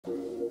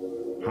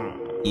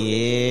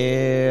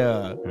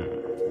Yeah.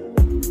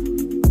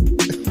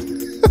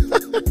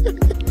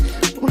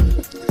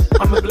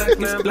 I'm the black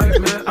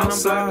man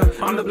outside.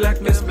 I'm the black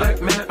man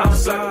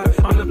outside.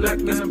 I'm the black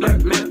man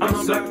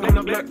outside. I'm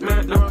the black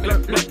man,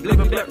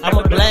 living black. I'm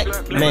a black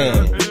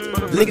man.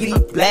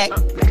 Blickity black.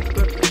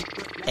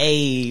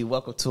 Hey,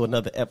 welcome to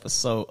another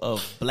episode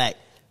of Black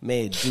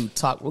Man Do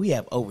Talk, where we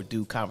have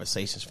overdue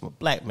conversations from a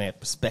black man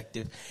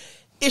perspective.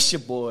 It's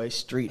your boy,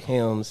 Street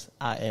Hymns.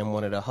 I am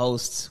one of the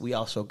hosts. We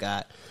also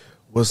got...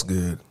 What's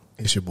good?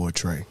 It's your boy,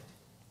 Trey.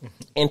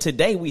 And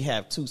today we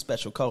have two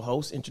special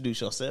co-hosts. Introduce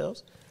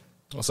yourselves.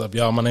 What's up,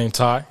 y'all? My name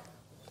Ty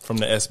from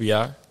the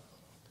SBI.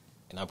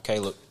 And I'm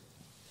Caleb.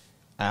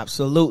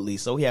 Absolutely.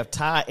 So we have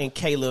Ty and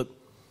Caleb.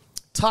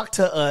 Talk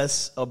to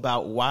us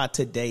about why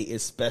today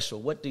is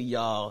special. What do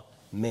y'all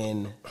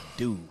men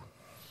do?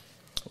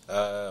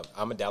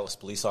 I'm a Dallas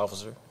police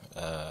officer,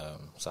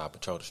 so I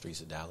patrol the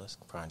streets of Dallas,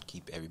 trying to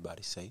keep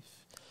everybody safe.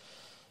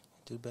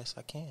 Do the best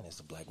I can as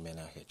a black man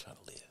out here trying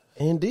to live.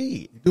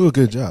 Indeed. You do a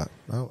good job.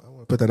 I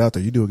want to put that out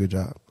there. You do a good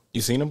job.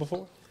 You seen him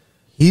before?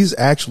 He's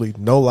actually,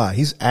 no lie,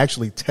 he's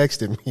actually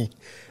texted me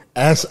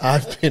as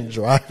I've been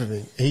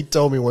driving. He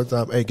told me one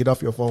time, hey, get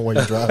off your phone while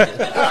you're driving.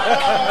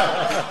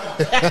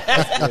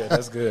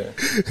 That's good.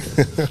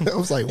 I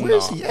was like,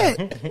 where's he at?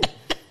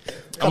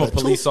 I'm a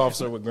police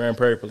officer with Grand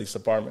Prairie Police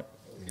Department.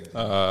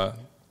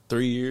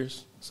 3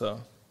 years, so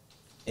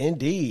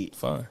Indeed.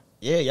 fun.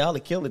 Yeah, y'all are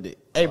killing it.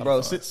 Hey,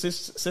 bro,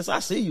 since I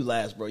see you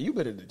last, bro, you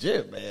been in the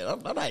gym, man.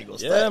 I'm not even gonna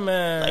stop. Yeah,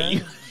 man.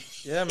 Like,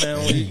 Yeah,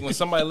 man. When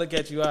somebody look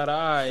at you eye to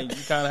eye, you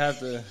kind of have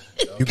to.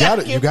 You got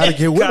to get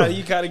with him.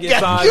 You gotta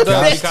get sized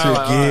up. You kinda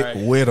like, all right.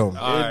 Get with him.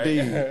 All right.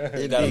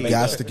 Indeed. You gotta You make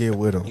got them- to get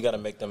with You him. got to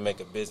make them make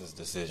a business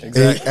decision.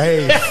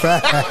 Hey,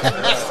 fact.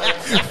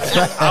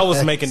 I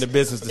was making the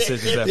business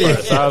decisions at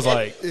first. So I was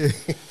like,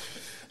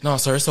 no,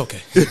 sir, it's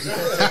okay.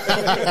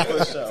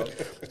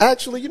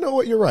 Actually, you know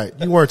what? You're right.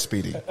 You weren't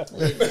speedy.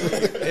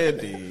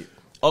 Indeed.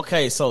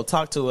 Okay, so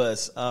talk to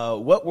us.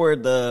 What were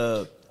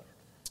the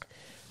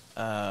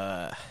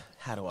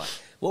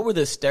what were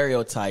the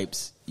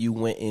stereotypes you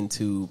went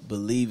into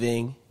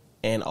believing,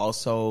 and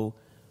also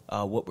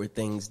what were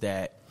things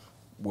that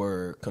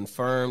were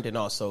confirmed and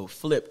also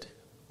flipped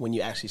when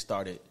you actually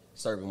started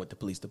serving with the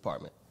police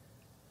department?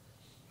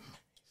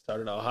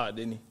 Started out hot,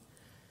 didn't he?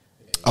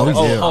 We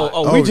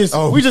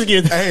just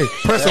get Hey,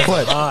 press a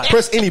button.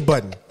 Press any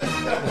button.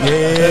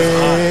 Yeah.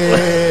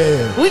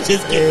 we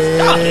just get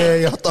Yeah,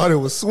 started. y'all thought it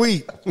was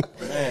sweet.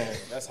 Man,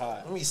 that's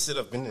hot. Let me sit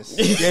up in this.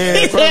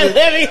 Yeah, brother.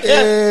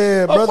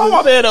 Yeah, Pump brother.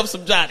 my man up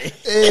some Johnny.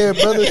 Yeah,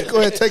 brother.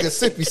 Go ahead, take a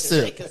sippy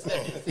sip. Take a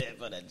second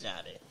for the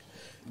Johnny.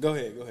 Go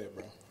ahead,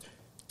 bro.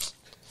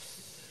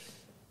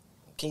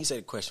 Can you say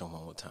the question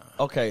one more time?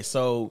 Okay,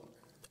 so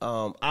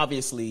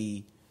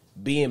obviously,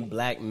 being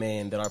black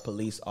men that are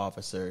police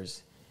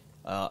officers,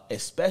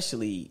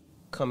 especially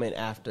coming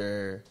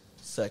after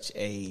such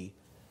a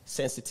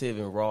sensitive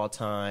and raw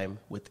time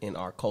within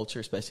our culture,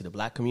 especially the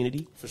black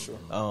community. For sure.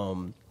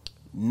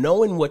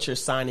 Knowing what you're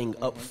signing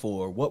up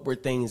for, what were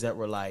things that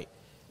were like,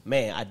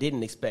 man, I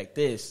didn't expect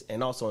this,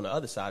 and also on the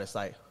other side, it's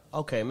like,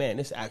 okay, man,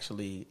 this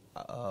actually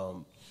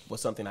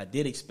was something I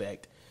did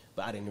expect,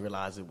 but I didn't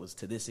realize it was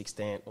to this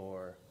extent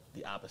or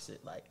the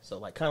opposite. Like, so,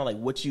 like, kind of like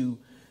what you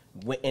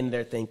went in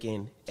there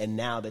thinking, and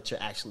now that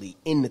you're actually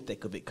in the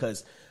thick of it,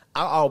 because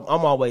I'm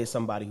always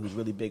somebody who's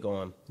really big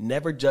on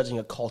never judging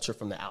a culture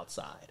from the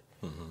outside,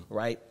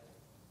 right?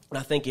 And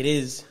I think it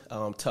is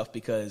tough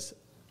because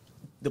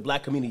the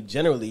black community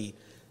generally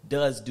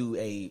does do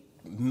a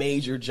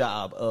major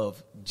job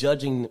of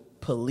judging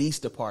police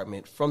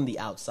department from the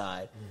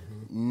outside,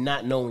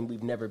 not knowing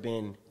we've never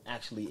been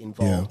actually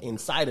involved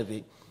inside of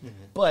it.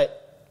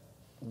 But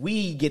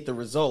we get the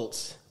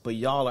results, but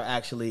y'all are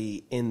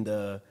actually in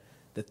the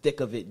thick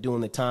of it,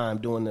 doing the time,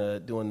 doing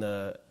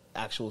the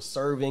actual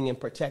serving and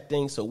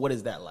protecting. So what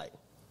is that like?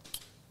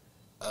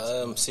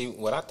 See,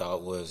 what I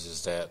thought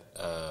is that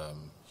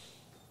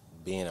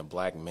being a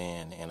black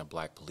man and a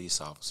black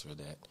police officer,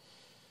 that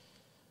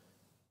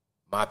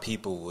my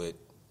people would,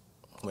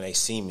 when they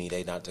see me,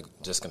 they're not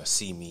just going to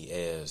see me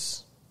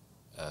as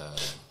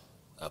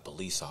a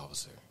police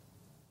officer.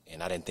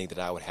 And I didn't think that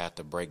I would have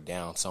to break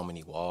down so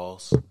many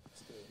walls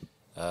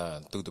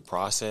through the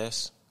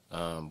process.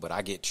 But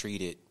I get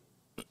treated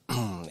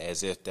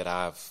as if that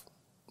I've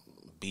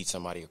beat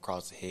somebody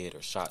across the head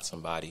or shot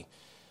somebody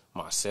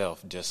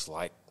myself, just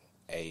like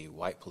a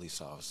white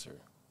police officer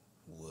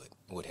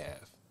would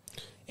have.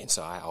 And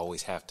so I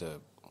always have to,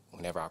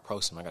 whenever I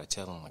approach them, I got to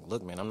tell them, like,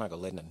 look, man, I'm not going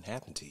to let nothing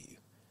happen to you.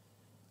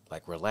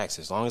 Like, relax.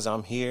 As long as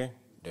I'm here,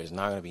 there's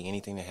not going to be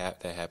anything that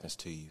happens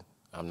to you.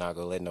 I'm not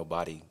going to let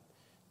nobody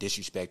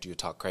disrespect you or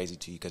talk crazy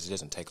to you, because it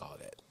doesn't take all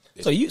that.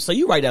 So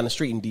you right down the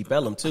street in Deep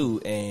Ellum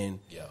too, and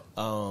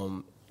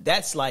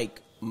that's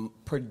like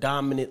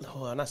predominant.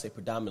 Well, not say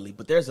predominantly,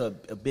 but there's a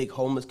big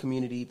homeless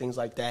community, things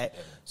like that.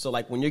 Yeah. So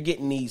like when you're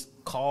getting these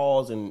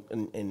calls and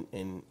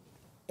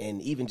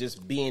even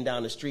just being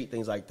down the street,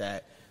 things like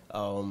that.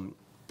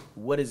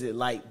 What is it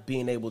like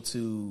being able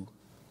to?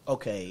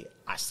 Okay,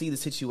 I see the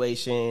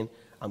situation.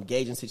 I'm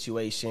gauging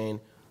situation.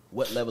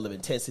 What level of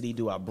intensity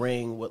do I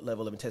bring? What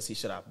level of intensity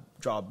should I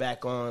draw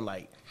back on?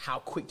 Like, how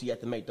quick do you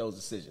have to make those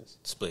decisions?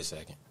 Split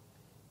second.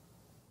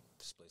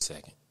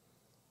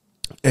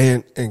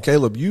 And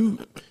Caleb, you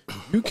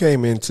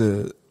came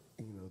into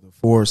the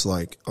force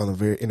like in a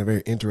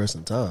very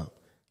interesting time.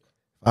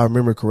 If I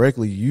remember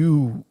correctly,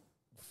 you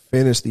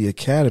finished the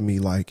academy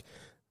like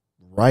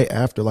right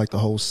after like the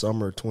whole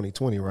summer of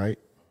 2020, right?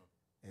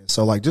 And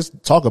so like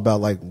just talk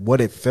about like what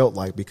it felt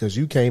like, because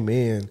you came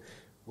in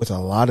with a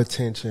lot of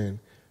tension,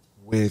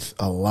 with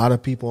a lot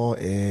of people on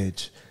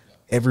edge.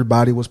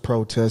 Everybody was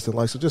protesting.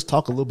 Like, so just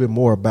talk a little bit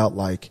more about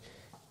like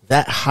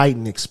that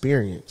heightened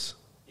experience.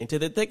 Into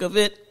the thick of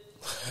it.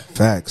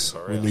 Facts.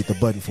 We need the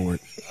button for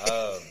it.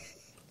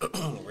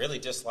 Really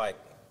just like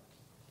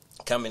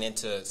coming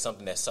into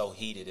something that's so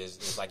heated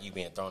is like you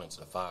being thrown into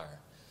the fire.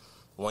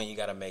 One, you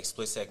got to make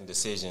split-second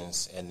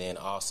decisions, and then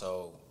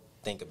also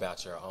think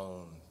about your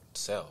own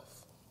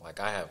self. Like,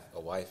 I have a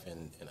wife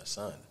and a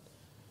son,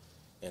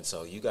 and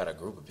so you got a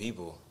group of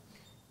people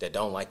that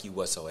don't like you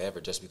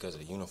whatsoever just because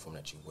of the uniform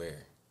that you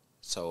wear.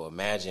 So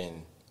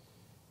imagine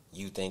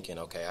you thinking,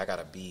 okay, I got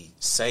to be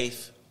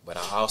safe, but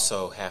I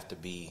also have to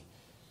be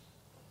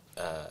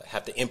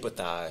have to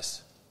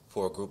empathize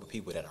for a group of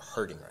people that are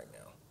hurting right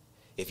now.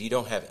 If you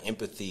don't have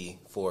empathy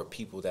for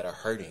people that are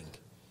hurting,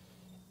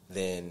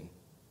 then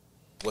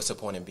what's the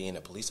point in being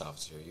a police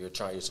officer? You're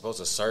supposed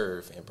to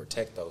serve and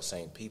protect those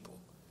same people.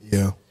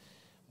 Yeah.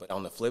 But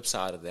on the flip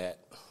side of that,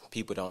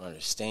 people don't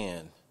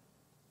understand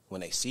when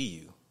they see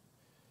you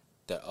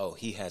that, oh,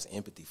 he has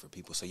empathy for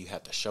people, so you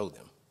have to show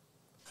them.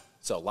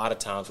 So a lot of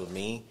times with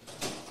me,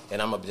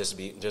 and I'm gonna just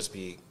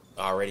be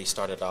already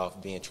started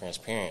off being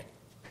transparent.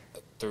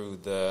 Through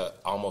the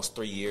almost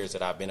 3 years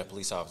that I've been a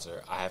police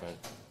officer, I haven't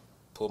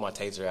pulled my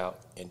taser out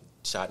and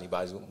shot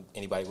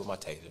anybody with my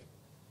taser.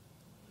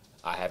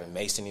 I haven't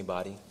maced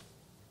anybody.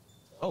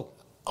 Oh.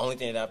 Only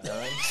thing that I've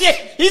done. Yeah,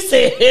 he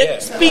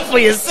said, speak for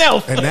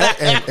yourself. And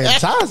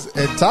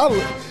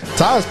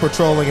Ty's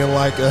patrolling in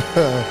like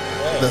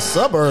the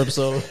suburbs.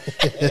 So,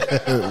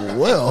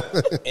 well,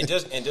 and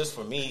just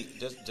for me,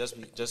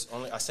 just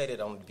only I say that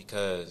only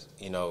because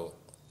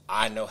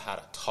I know how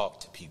to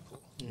talk to people.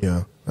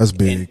 Yeah, that's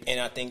big. And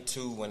I think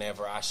too,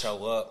 whenever I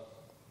show up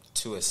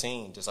to a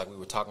scene, just like we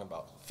were talking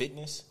about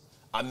fitness,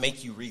 I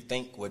make you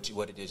rethink what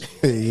it is.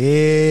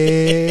 Yeah.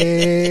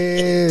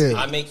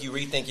 I make you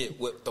rethink it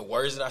with the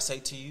words that I say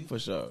to you. For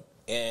sure.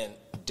 And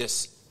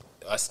just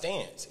a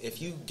stance.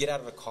 If you get out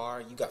of the car,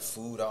 you got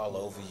food all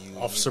over you.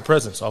 Officer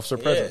presence,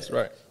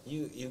 right.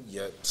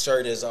 Your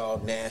shirt is all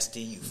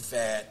nasty, you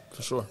fat.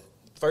 For sure.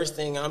 First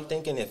thing I'm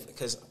thinking,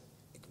 because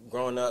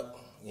growing up,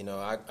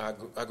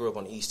 I grew up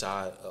on the east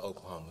side of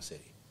Oklahoma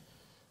City.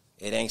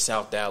 It ain't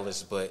South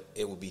Dallas, but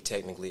it would be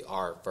technically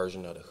our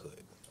version of the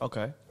hood.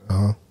 Okay.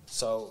 Uh-huh.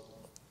 So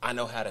I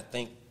know how to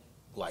think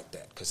like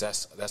that, because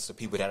that's the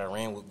people that I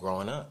ran with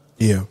growing up.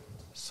 Yeah.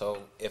 So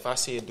if I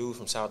see a dude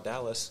from South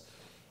Dallas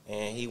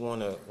and he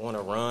wanna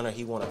run or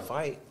he wanna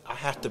fight, I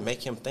have to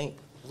make him think,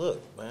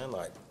 look, man,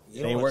 like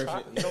you don't want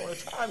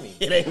to try me.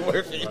 It ain't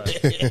worth it.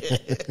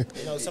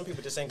 Right. Some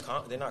people just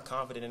they're not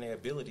confident in their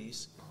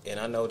abilities, and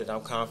I know that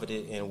I'm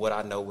confident in what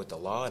I know with the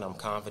law, and I'm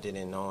confident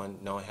in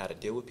knowing how to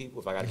deal with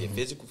people. If I got to get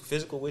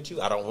physical with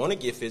you, I don't want to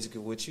get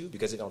physical with you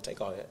because it don't take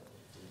all that.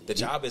 The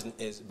job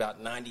is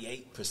about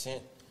 98%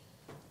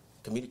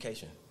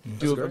 communication.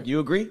 Do you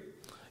agree?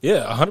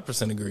 Yeah,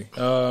 100% agree.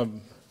 I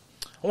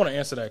want to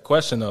answer that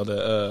question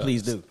though.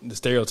 Please do. The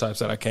stereotypes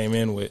that I came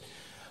in with.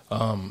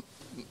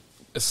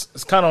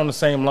 It's kind of on the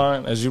same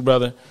line as you,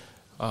 brother.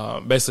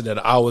 Basically,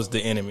 that I was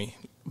the enemy,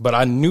 but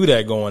I knew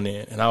that going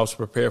in, and I was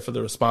prepared for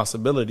the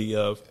responsibility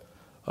of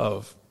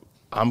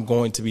I'm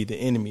going to be the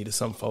enemy to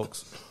some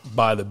folks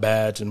by the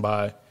badge and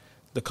by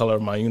the color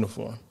of my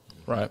uniform,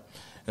 right?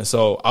 And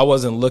so I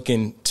wasn't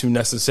looking to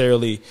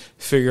necessarily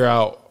figure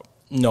out,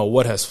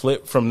 what has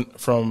flipped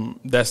from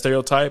that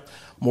stereotype.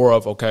 More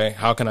of, okay,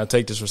 how can I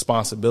take this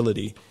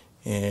responsibility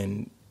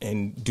and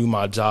do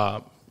my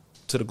job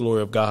to the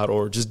glory of God,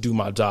 or just do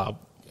my job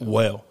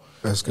well.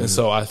 That's good. And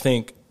so I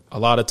think a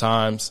lot of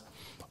times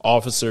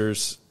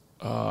officers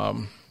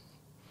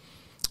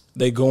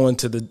they go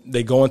into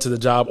the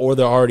job, or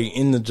they're already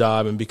in the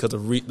job, and because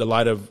of the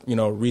light of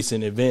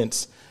recent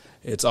events,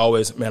 it's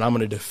always, man, I'm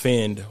going to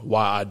defend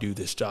why I do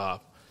this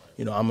job.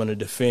 I'm going to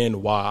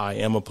defend why I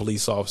am a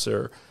police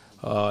officer,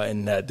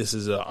 and that this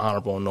is an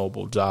honorable and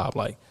noble job.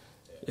 Like,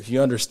 if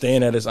you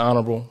understand that it's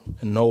honorable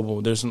and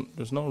noble, there's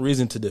no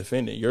reason to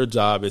defend it. Your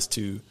job is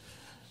to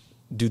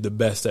do the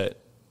best that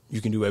you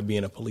can do at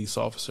being a police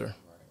officer,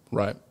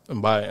 right?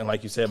 And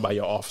like you said, by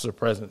your officer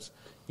presence,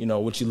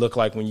 what you look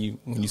like when you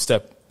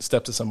step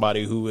to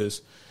somebody who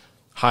is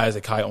high as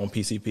a kite on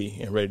PCP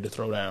and ready to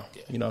throw down.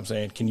 Yeah. You know what I'm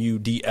saying? Can you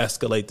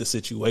de-escalate the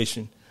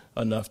situation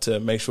enough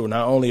to make sure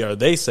not only are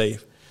they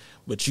safe,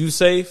 but you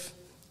safe,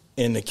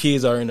 and the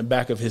kids are in the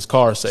back of his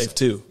car safe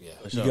too. Yeah,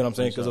 you get what I'm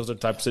saying? Because those are the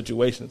type of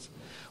situations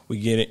we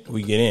get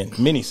in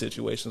many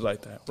situations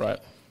like that, right?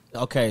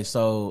 Okay,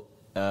 so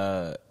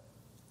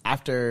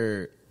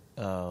after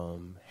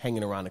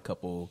hanging around a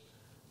couple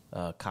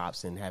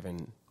cops and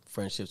having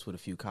friendships with a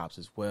few cops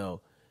as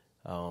well,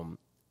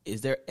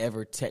 is there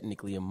ever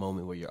technically a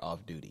moment where you're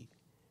off duty?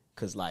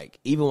 Because, like,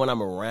 even when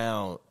I'm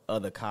around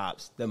other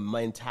cops, the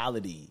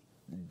mentality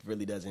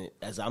really doesn't,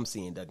 as I'm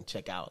seeing, doesn't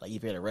check out. Like,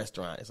 if you're at a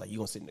restaurant, it's like you're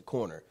going to sit in the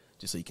corner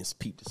just so you can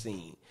peep the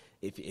scene.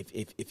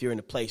 If you're in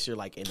a place, you're,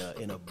 like,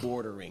 in a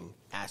bordering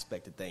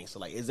aspect of things. So,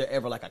 like, is there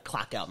ever, like, a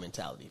clock-out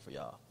mentality for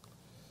y'all?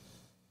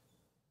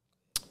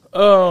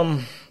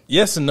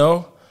 Yes and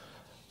no.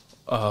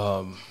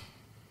 So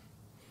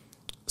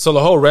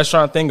the whole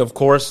restaurant thing, of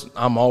course,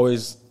 I'm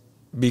always,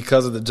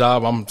 because of the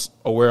job, I'm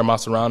aware of my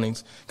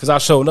surroundings. Because I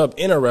showed up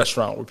in a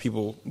restaurant where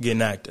people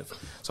getting active.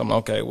 So I'm like,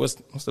 okay, what's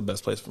the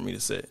best place for me to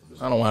sit?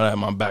 I don't want to have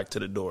my back to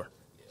the door.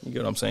 You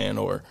get what I'm saying?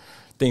 Or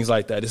things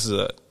like that. This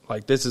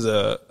is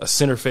a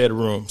center-fed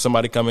room.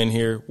 Somebody come in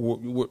here.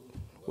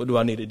 What do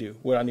I need to do?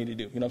 What I need to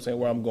do? You know what I'm saying?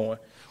 Where I'm going?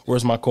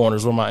 Where's my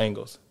corners? Where are my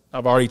angles?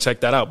 I've already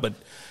checked that out, but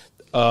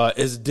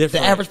it's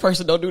different. The average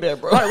person don't do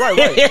that, bro.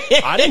 Right.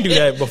 I didn't do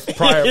that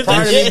prior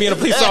to me being a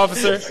police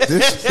officer.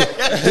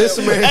 This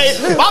man.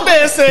 Hey, my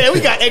man said we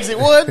got exit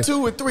 1,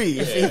 2, and 3.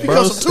 If he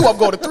goes from 2, I'm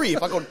going to 3.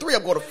 If I go to 3,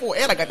 I'm going to 4.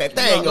 And I got that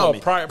thing on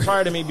me.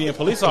 Prior to me being a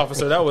police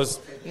officer, that was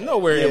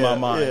nowhere in my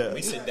mind. Yeah.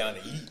 We sit down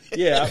to eat.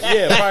 Yeah.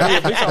 Prior to being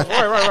a police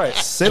officer, right.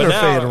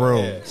 Center-fed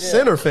room. Yeah.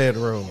 Center-fed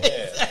room.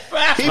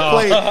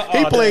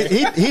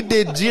 He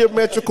did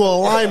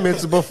geometrical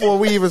alignments before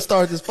we even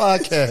started this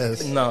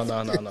podcast.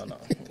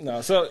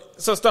 No. So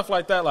stuff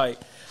like that, like,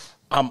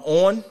 I'm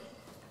on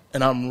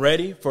and I'm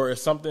ready for if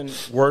something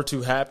were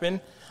to happen,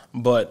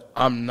 but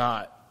I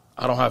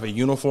don't have a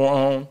uniform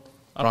on.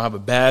 I don't have a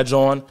badge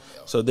on.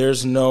 So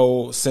there's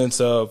no sense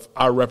of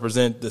I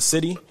represent the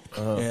city.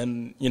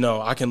 And,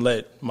 I can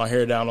let my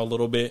hair down a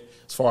little bit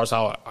as far as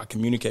how I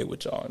communicate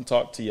with y'all and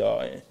talk to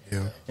y'all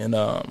and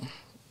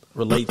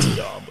relate to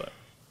y'all. But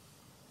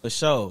For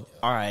sure.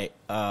 All right.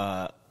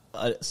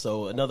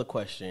 So another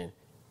question.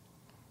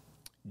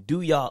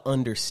 Do y'all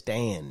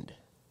understand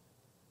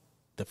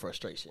the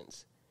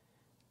frustrations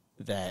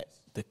that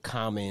the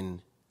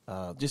common,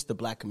 just the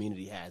black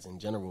community has in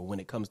general when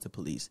it comes to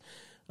police?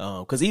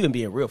 Because even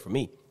being real for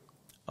me,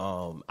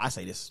 I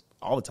say this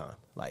all the time.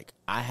 Like,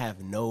 I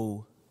have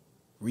no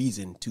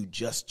reason to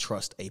just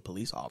trust a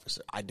police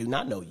officer. I do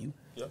not know you.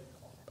 Yep.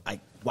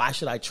 Why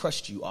should I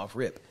trust you off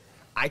rip?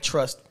 I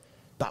trust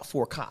about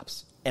 4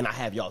 cops, and I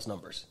have y'all's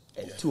numbers.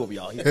 And 2 of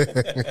y'all here.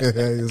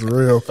 It's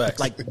real.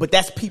 Like, but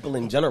that's people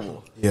in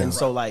general. Yeah. And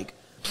so, like,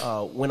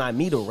 when I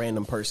meet a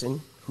random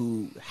person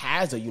who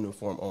has a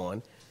uniform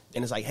on,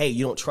 and it's like, hey,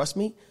 you don't trust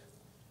me?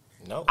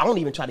 No. I don't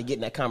even try to get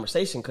in that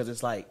conversation because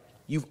it's like,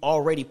 you've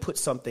already put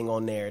something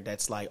on there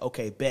that's like,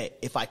 okay, bet.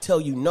 If I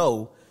tell you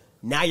no,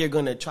 now you're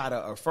going to try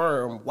to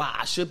affirm why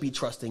I should be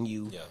trusting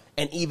you. Yeah.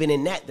 And even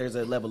in that, there's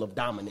a level of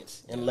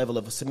dominance and a level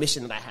of a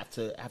submission that I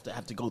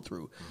have to go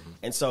through. Mm-hmm.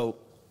 And so,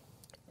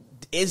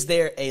 is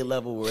there a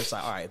level where it's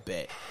like, all right,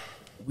 bet,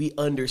 we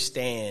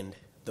understand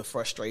the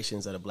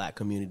frustrations of the black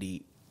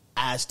community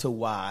as to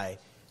why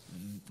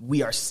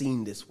we are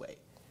seen this way?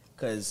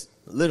 Because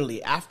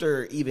literally,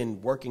 after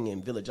even working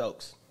in Village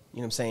Oaks,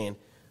 you know what I'm saying?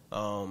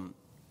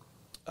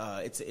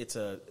 It's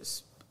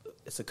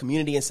a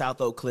community in South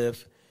Oak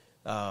Cliff,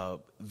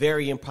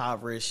 very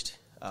impoverished.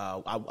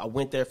 I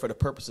went there for the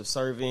purpose of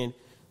serving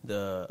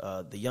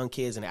the young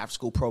kids in the after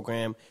school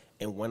program,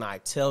 and when I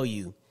tell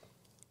you,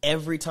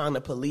 every time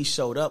the police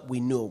showed up, we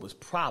knew it was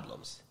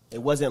problems.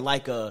 It wasn't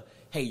like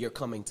hey, you're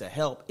coming to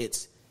help.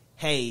 It's,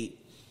 hey,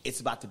 it's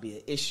about to be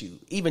an issue.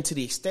 Even to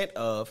the extent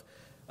of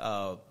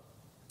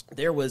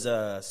there was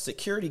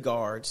security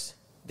guards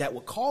that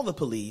would call the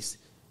police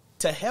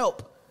to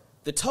help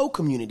the tow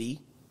community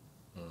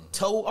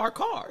tow our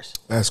cars.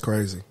 That's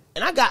crazy.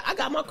 And I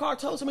got my car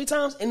towed so many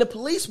times, and the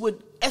police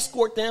would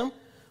escort them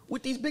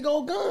with these big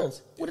old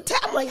guns with a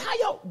tap. I'm like, how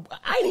y'all?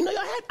 I didn't even know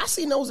y'all had. I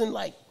seen those in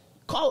like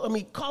Call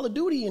of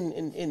Duty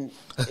and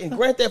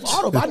Grand Theft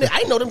Auto, but I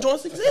didn't know them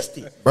joints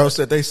existed. Bro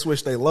said they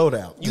switched their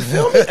loadout. You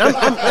feel me? And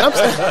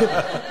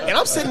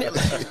I'm sitting there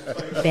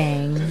like,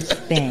 bang.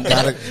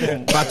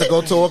 About to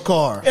go to a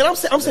car. And I'm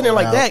sitting there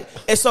like that.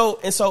 And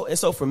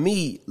so for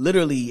me,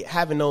 literally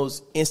having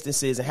those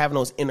instances and having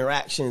those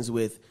interactions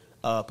with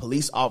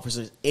police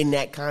officers in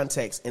that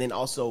context, and then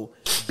also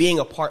being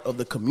a part of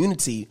the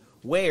community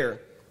where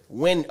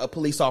when a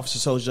police officer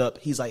shows up,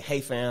 he's like, hey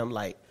fam,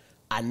 like,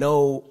 I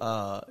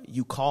know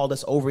you called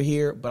us over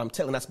here, but I'm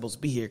telling not supposed to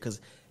be here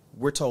because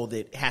we're told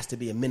that it has to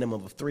be a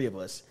minimum of 3 of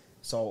us.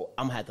 So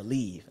I'm gonna have to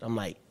leave. I'm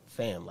like,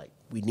 fam, like,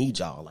 we need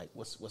y'all. Like,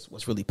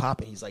 what's really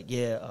popping? He's like,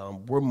 yeah,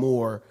 we're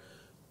more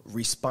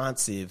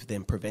responsive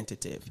than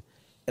preventative.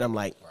 And I'm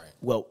like,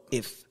 well,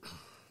 if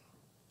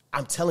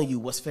I'm telling you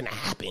what's finna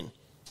happen,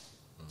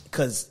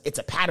 because it's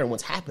a pattern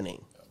what's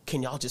happening,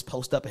 can y'all just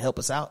post up and help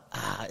us out?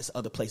 It's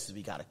other places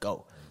we gotta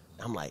go.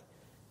 And I'm like,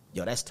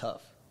 yo, that's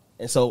tough.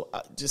 And so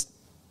just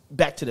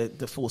back to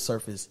the full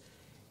surface,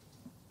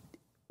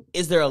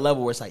 is there a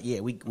level where it's like, yeah,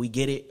 we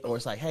get it? Or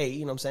it's like, hey,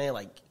 you know what I'm saying?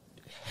 Like,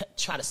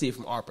 try to see it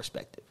from our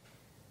perspective.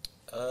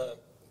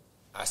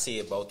 I see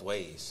it both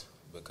ways,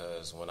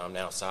 because when I'm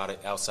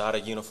outside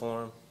of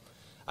uniform,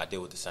 I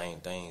deal with the same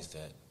things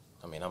that,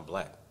 I mean, I'm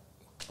black.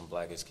 I'm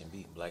black as can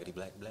be, blackity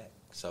black.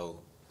 So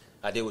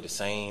I deal with the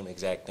same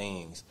exact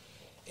things.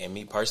 And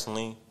me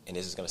personally, and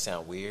this is going to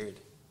sound weird,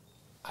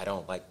 I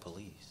don't like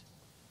police.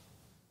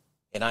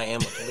 And I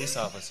am a police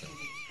officer.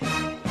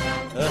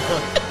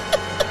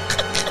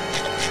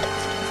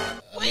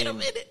 Wait a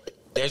minute.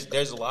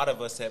 There's a lot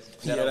of us that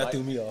that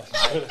threw me off.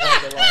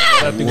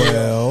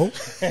 Well,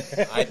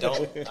 I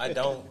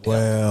don't.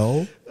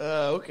 well.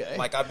 Okay.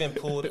 Like, I've been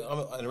pulled.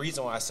 The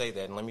reason why I say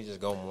that, and let me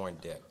just go more in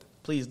depth.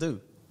 Please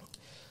do.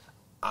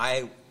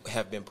 I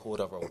have been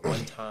pulled over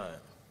one time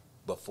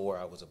before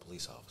I was a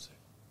police officer.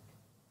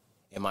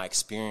 And my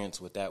experience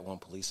with that one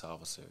police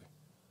officer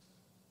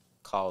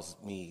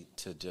caused me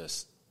to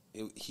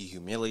he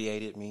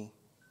humiliated me.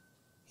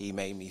 He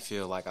made me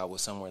feel like I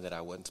was somewhere that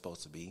I wasn't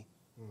supposed to be.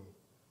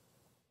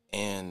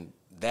 And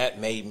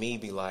that made me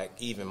be like,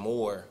 even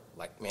more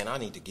like, man, I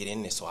need to get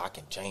in this so I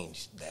can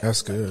change that.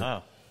 That's good.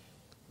 Wow.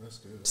 That's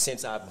good.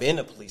 Since I've been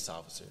a police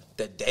officer,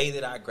 the day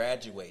that I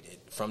graduated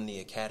from the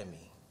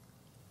academy,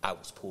 I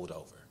was pulled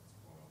over.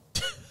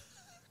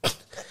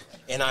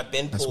 And I've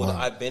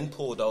been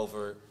pulled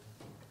over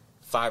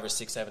 5 or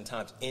 6, 7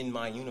 times in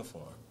my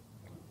uniform,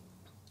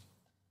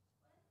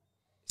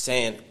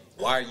 saying,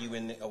 why are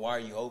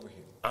you over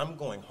here? I'm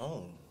going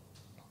home.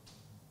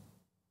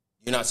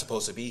 You're not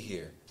supposed to be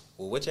here.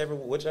 Well,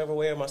 whichever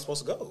way am I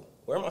supposed to go?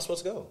 Where am I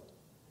supposed to go?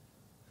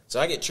 So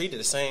I get treated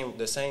the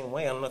same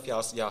way. I don't know if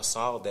y'all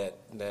saw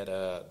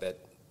that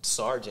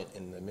sergeant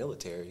in the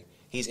military.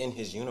 He's in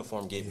his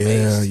uniform getting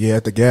based. Yeah,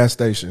 at the gas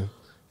station.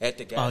 At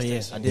the gas station.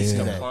 Yes, I did see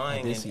that.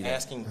 Complying I did see and that.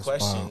 asking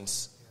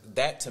questions. Wild.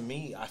 That, to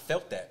me, I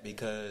felt that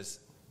because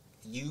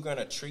you're going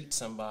to treat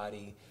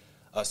somebody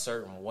a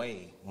certain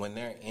way when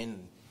they're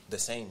in the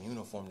same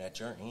uniform that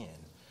you're in.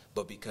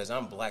 But because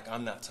I'm black,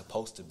 I'm not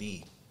supposed to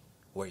be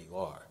where you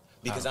are.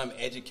 Because I'm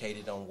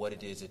educated on what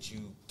it is that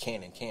you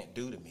can and can't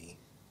do to me.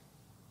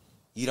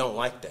 You don't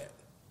like that.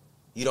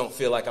 You don't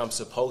feel like I'm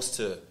supposed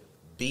to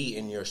be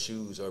in your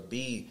shoes or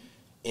be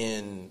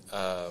in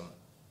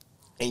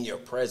your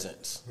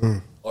presence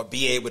or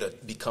be able to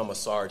become a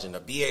sergeant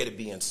or be able to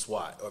be in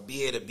SWAT or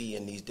be able to be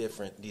in these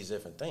different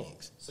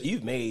things. So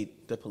you've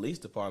made the police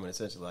department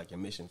essentially like your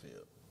mission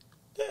field.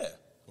 Yeah.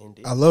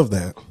 Indeed. I love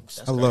that.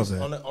 That's I love crazy.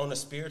 that. On a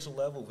spiritual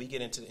level, we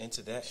get into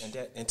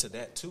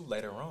that too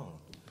later on.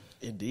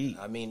 Indeed.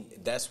 I mean,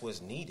 that's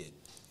what's needed.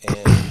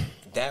 And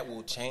that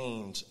will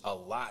change a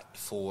lot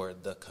for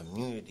the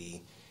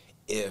community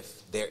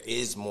if there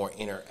is more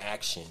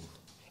interaction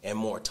and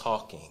more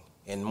talking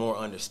and more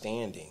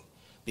understanding.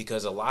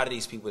 Because a lot of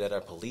these people that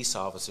are police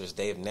officers,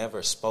 they've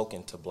never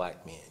spoken to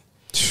black men.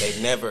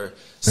 They've never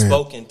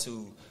spoken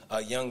to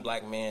a young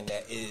black man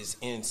that is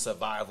in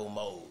survival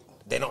mode.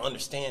 They don't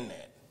understand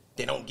that.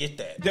 They don't get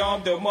that.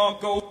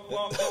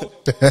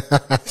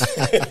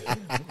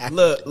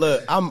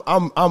 Look,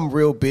 I'm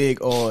real big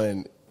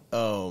on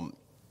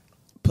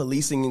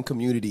policing in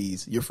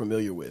communities you're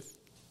familiar with,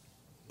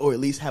 or at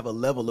least have a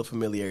level of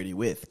familiarity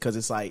with. Because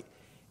it's like,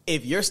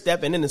 if you're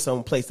stepping into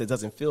some place that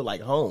doesn't feel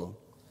like home,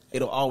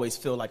 it'll always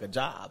feel like a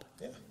job.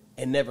 Yeah.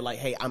 And never like,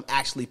 hey, I'm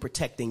actually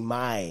protecting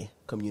my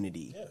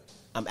community. Yeah.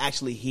 I'm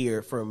actually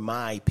here for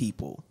my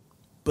people.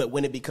 But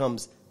when it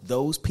becomes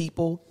those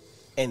people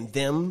and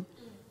them,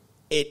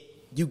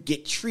 you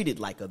get treated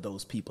like a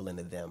those people and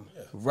a them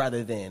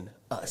rather than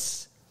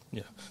us.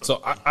 Yeah.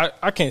 So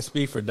I can't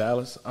speak for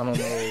Dallas. I don't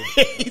know.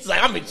 He's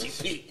like, I'm a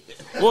GP.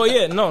 Well,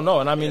 yeah, no,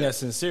 and I mean that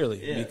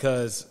sincerely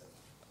because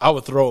I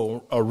would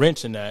throw a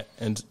wrench in that.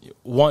 And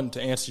one,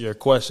 to answer your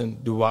question,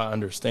 do I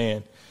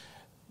understand?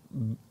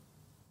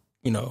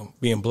 You know,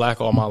 being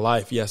black all my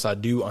life, yes, I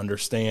do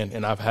understand,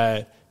 and I've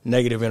had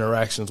negative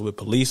interactions with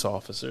police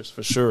officers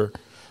for sure.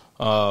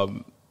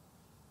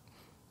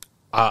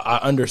 I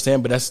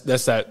understand, but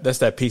that's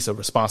that piece of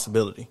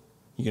responsibility.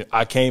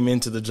 I came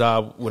into the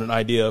job with an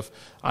idea of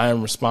I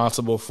am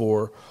responsible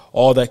for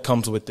all that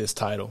comes with this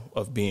title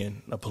of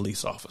being a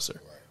police officer,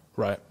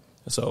 right?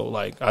 So,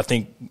 like, I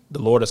think the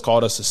Lord has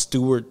called us to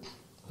steward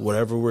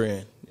whatever we're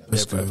in.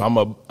 If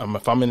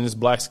I'm in this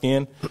black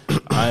skin,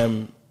 I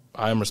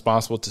am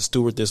responsible to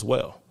steward this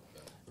well,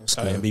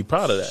 and be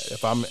proud of that.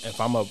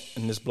 If I'm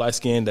in this black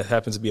skin that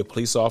happens to be a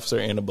police officer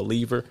and a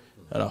believer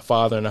and a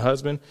father and a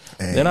husband,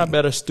 then I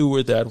better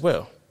steward that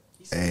well.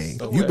 Hey,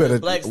 So you better.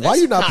 Blacks, Why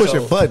you not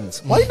pushing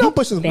buttons? Why you not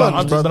pushing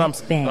buttons, brother? I'm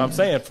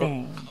saying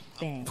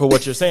for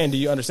what you're saying, do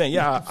you understand?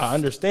 Yeah, I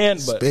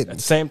understand, but Spitting. at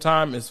the same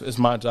time, it's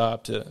my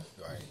job to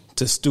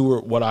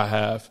steward what I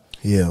have.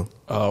 Yeah.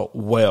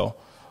 Well,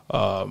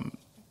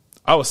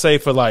 I would say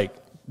for like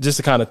just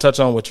to kind of touch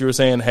on what you were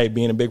saying. Hey,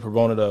 being a big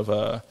proponent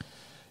of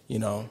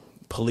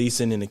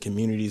policing in the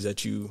communities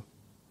that you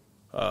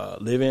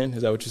live in.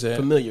 Is that what you said?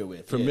 Familiar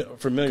with. Familiar.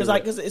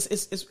 Because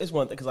it's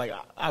one thing. Because like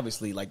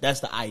obviously like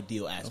that's the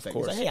ideal aspect. Of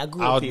course. It's like, hey, I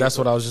grew up here. That's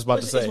what I was just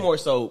about to say. It's more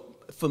so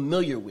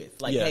familiar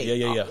with. Like,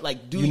 yeah.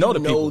 Like, do you know the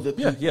people? The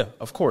people? Yeah,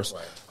 of course.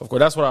 Right. Of course.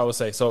 That's what I would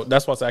say. So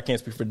that's why I say I can't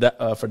speak for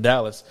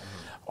Dallas.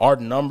 Mm-hmm. Our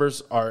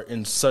numbers are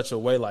in such a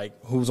way, like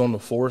who's on the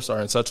force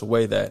are in such a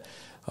way that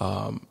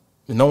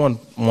no one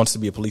wants to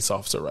be a police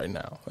officer right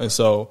now. And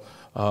so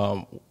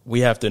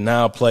we have to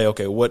now play,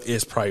 okay, what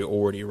is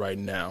priority right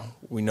now?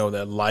 We know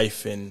that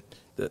life and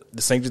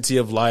the sanctity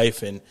of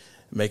life and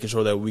making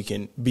sure that we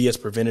can be as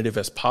preventative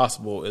as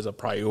possible is a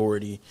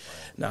priority.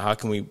 Now, how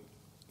can we,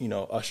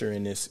 usher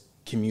in this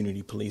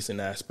community policing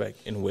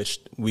aspect in which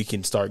we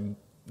can start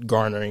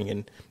garnering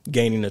and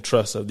gaining the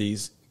trust of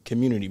these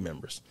community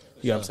members?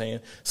 You know what I'm saying?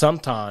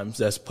 Sometimes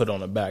that's put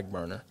on a back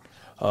burner.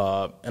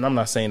 And I'm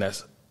not saying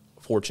that's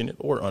fortunate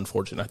or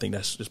unfortunate. I think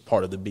that's just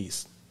part of the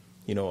beast,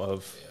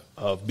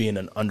 of being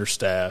an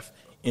understaffed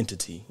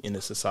entity in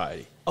a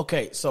society.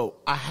 Okay, so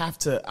I have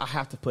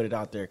to put it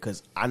out there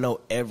because I know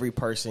every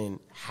person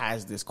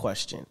has this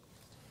question.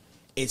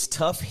 It's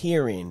tough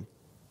hearing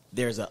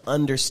there's an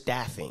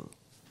understaffing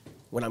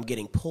when I'm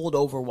getting pulled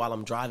over while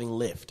I'm driving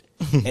Lyft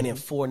and then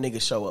 4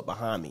 niggas show up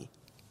behind me.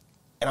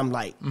 And I'm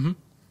like,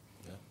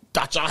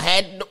 thought y'all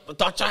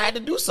had to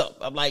do something.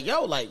 I'm like,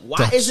 yo, why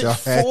Thought is it y'all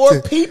had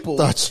 4 to- people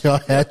Thought y'all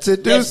had to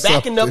do that's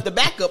something. backing up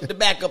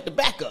the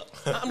backup?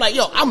 I'm like,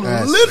 yo, I'm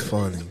That's literally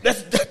funny.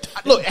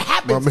 Look, it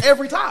happens Man.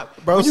 every time.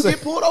 Bro When you said-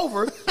 get pulled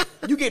over,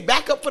 you get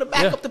backup for the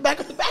backup, the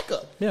backup.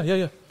 Yeah.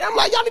 And I'm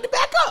like, y'all need to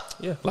back up.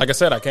 Yeah. Like I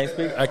said, I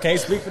can't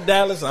speak for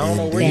Dallas. I don't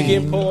know where you're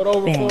getting pulled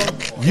over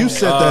for. You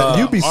said that.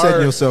 You be setting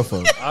our- yourself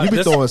up. You be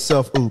this- throwing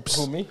self oops.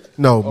 Who, me?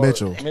 No,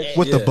 Mitchell. Mitch?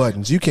 With the Yeah.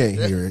 buttons. You can't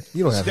hear it.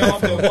 You don't have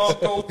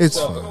headphones. It's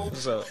fine.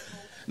 So,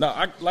 no,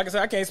 like I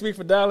said, I can't speak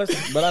for Dallas,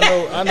 but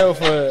I know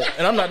for,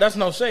 and I'm not. That's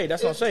no shade.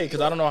 That's no shade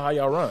because I don't know how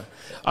y'all run.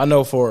 I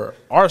know for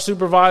our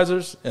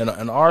supervisors and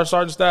our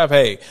sergeant staff,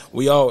 hey,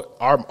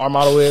 our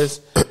motto is,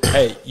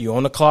 hey, you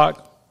on the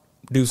clock,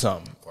 do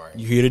something. Right.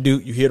 You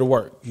here to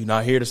work. You're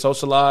not here to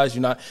socialize.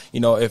 You're not,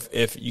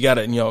 if you got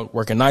to,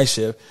 work a night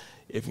shift,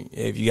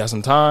 if you got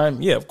some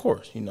time, yeah, of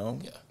course,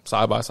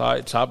 side by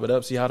side, chop it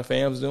up, see how the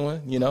fam's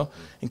doing,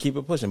 and keep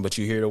it pushing. But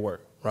you're here to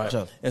work, right?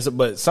 Sure. And so,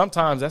 but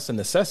sometimes that's a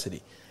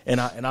necessity. And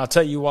I'll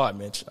tell you why,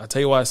 Mitch. I'll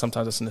tell you why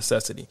sometimes it's a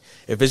necessity.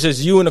 If it's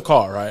just you in the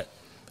car, right?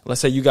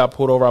 Let's say you got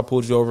pulled over. I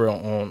pulled you over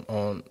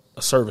on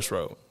a service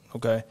road,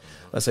 okay?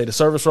 Let's say the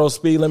service road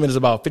speed limit is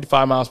about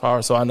 55 miles per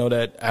hour, so I know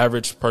that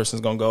average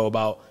person's going to go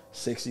about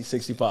 60,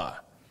 65,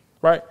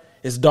 right?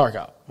 It's dark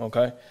out,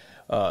 okay?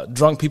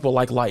 Drunk people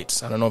like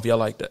lights. I don't know if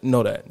y'all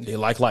know that. They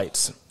like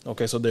lights,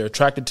 okay? So they're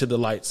attracted to the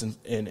lights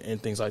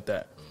and things like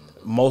that.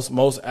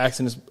 Most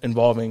accidents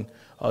involving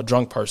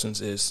drunk persons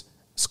is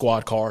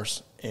squad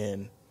cars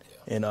and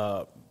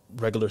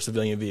regular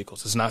civilian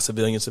vehicles. It's not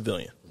civilian.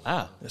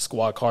 Wow. It's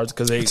squad cars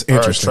because they That's are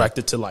interesting.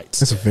 attracted to lights.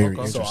 That's very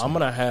So interesting. I'm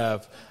gonna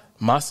have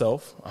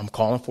myself. I'm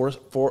calling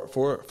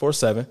for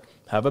 7.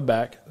 Have it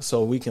back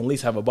so we can at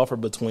least have a buffer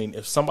between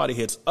if somebody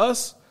hits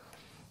us,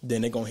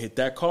 then they're gonna hit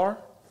that car,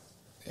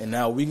 and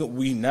now we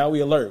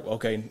alert.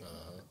 Okay.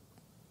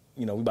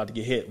 We about to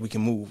get hit. We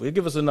can move. It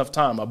give us enough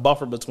time, a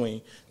buffer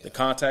between the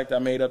contact I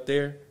made up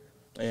there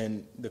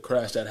and the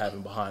crash that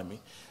happened behind me.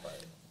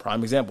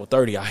 Prime example,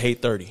 30. I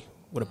hate 30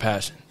 with a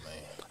passion.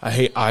 I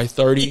hate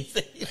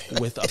I-30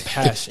 with a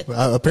passion.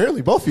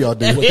 Apparently, both of y'all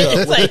do.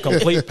 With a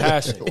complete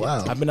passion.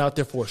 Wow. I've been out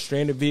there for a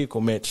stranded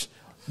vehicle, Mitch.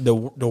 The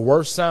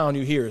worst sound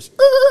you hear is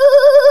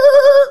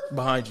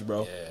behind you,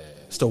 bro.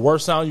 It's the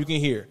worst sound you can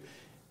hear.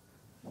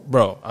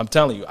 Bro, I'm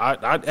telling you.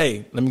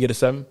 Hey, let me get a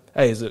 7.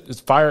 Hey, is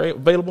fire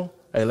available?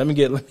 Hey, let me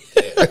get. And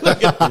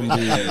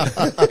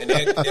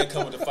they'll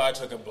come with the fire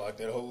truck and block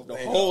that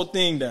whole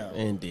thing. Down.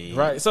 Indeed.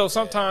 Right. So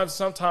sometimes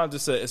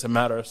it's a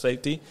matter of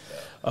safety,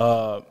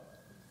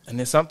 and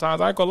then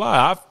sometimes I ain't gonna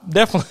lie.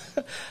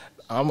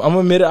 I'm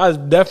admit it. I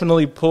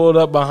definitely pulled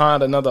up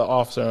behind another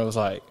officer and was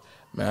like,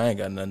 "Man, I ain't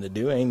got nothing to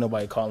do. Ain't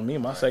nobody calling me.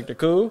 My sector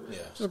cool. Yeah.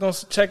 Just gonna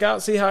check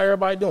out, see how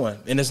everybody doing."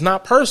 And it's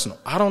not personal.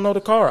 I don't know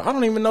the car. I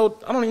don't even know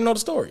the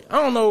story.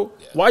 I don't know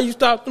why you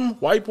stopped them.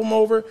 Why you pull them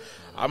over.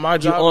 My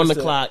job on is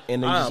the clock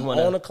and they just I'm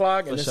wanna- on the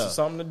clock and for this sure. is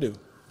something to do.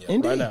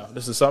 Indeed. Right now,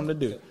 this is something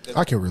to do.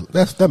 I can.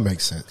 That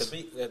makes sense.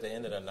 Because at the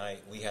end of the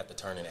night, we have to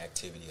turn in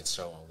activity and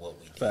show them what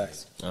we did.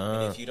 Facts.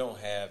 And if you don't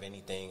have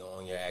anything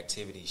on your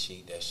activity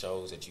sheet that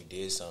shows that you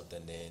did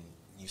something, then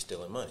you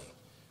stealing money,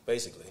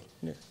 basically.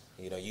 Yeah.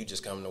 You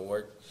just come to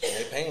work and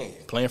they paying you.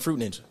 Playing Fruit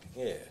Ninja.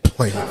 Yeah.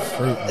 Playing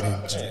fruit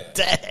ninja.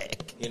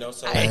 Dang.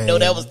 So I didn't know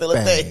that was still a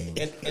Bang.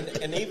 thing.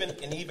 and even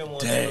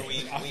whenever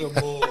we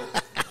pull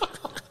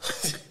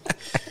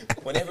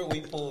whenever we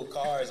pull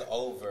cars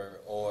over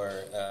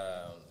or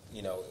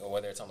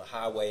whether it's on the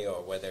highway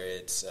or whether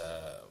it's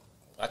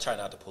I try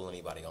not to pull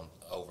anybody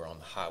over on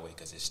the highway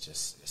because it's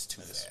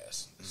too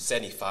fast.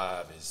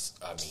 75 is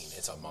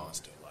it's a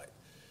monster.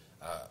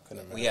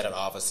 We had an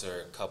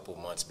officer a couple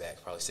months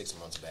back, probably 6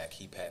 months back.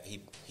 He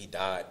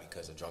died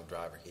because a drunk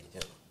driver hit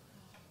him.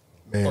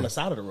 Man. On the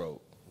side of the road.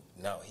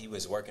 No, he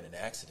was working an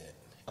accident.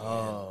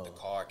 And the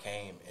car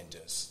came and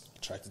just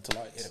Attracted to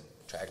lights. hit him,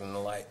 tracking the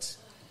lights,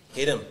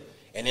 hit him.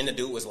 And then the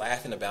dude was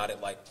laughing about it,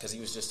 because he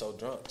was just so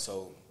drunk.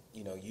 So,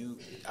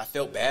 I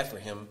felt bad for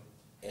him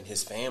and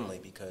his family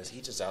because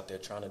he's just out there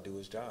trying to do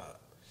his job.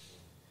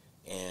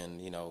 And,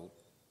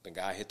 the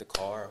guy hit the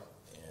car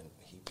and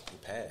he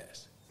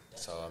passed.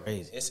 So,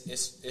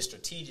 it's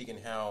strategic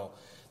in how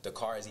the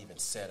car is even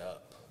set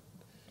up.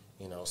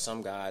 You know,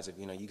 some guys, if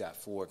you got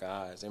 4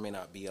 guys, there may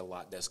not be a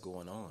lot that's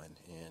going on,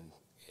 and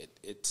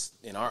it's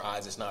in our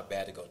eyes, it's not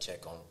bad to go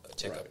check up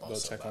on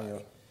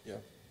somebody.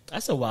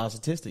 That's a wild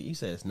statistic. You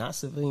said it's not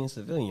civilian.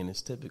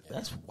 It's typical.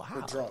 That's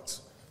wild. For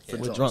drunks.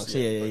 With drunks,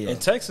 yeah. In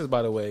Texas,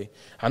 by the way,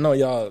 I know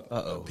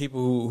y'all,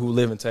 people who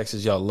live in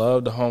Texas, y'all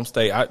love the home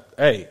state.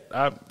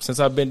 Since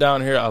I've been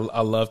down here,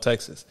 I love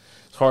Texas.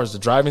 As far as the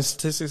driving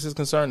statistics is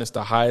concerned, it's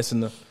the highest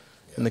in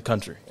the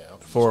country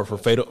for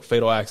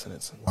fatal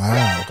accidents.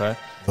 Wow. Okay.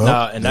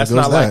 Well, And that's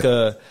not like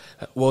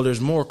there's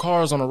more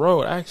cars on the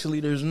road. Actually,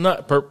 there's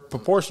not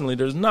proportionally.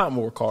 There's not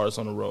more cars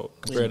on the road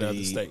compared to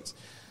other states.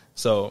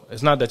 So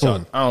it's not that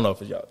y'all. I don't know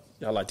if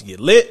y'all like to get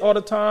lit all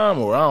the time,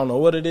 or I don't know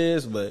what it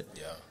is, but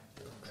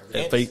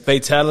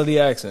fatality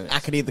accident. I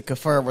could either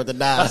confirm or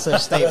deny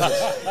such statements.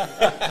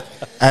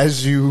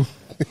 As you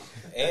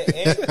sit,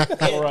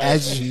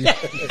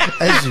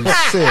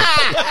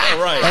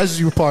 as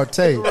you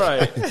partake,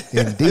 Right.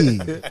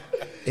 Indeed.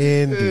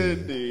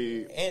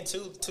 And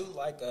too,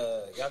 like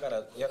y'all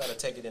gotta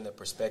take it in the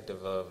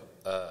perspective of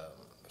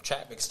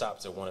traffic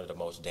stops are one of the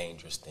most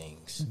dangerous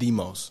things. The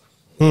most.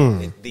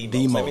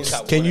 The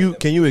most.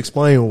 Can you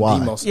explain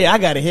why? Yeah, I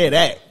got to hear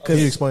that. Can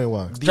you explain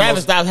why?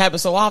 Traffic stops happen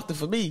so often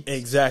for me.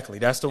 Exactly.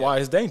 That's why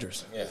it's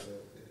dangerous. Yeah.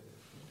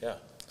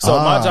 So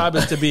my job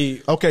is to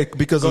be okay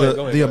because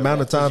of the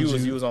amount of times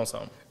you was on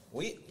something.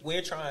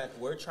 We're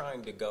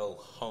trying to go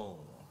home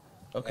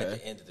at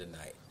the end of the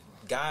night.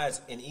 Guys,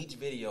 in each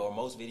video or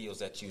most videos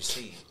that you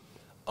see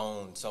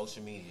on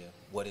social media,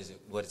 what is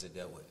it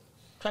dealt with?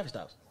 Traffic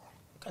stops.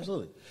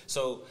 Absolutely.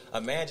 So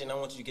imagine, I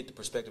want you to get the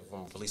perspective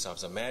from a police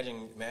officer.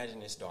 Imagine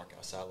it's dark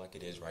outside like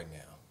it is right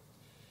now.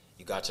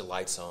 You got your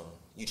lights on.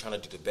 You're trying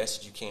to do the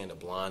best you can to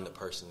blind the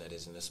person that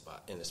is in the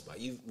spot.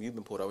 You've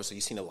been pulled over, so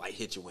you've seen a light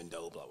hit your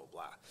window, blah, blah,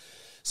 blah.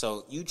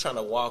 So you trying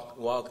to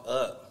walk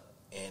up,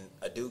 and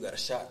a dude got a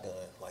shotgun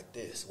like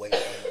this, waiting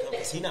for him to come,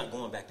 because he's not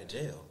going back to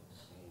jail.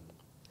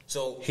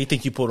 So he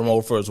think you pulled him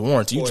over for his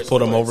warrant. You just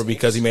pulled him over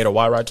because he made a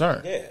wide right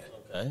turn. Yeah.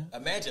 Okay.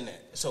 Imagine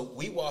that. So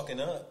we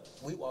walking up,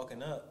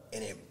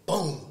 and then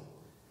boom,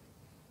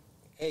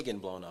 head getting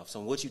blown off. So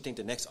what you think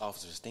the next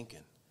officer's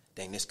thinking?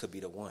 Dang, this could be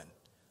the one.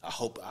 I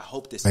hope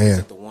this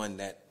isn't the one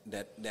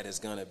that is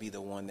gonna be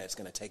the one that's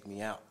gonna take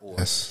me out, or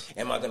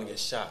am I gonna get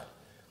shot?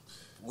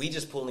 We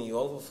just pulling you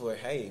over for,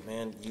 hey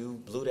man,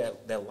 you blew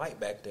that light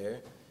back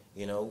there.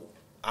 You know,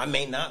 I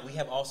may not. We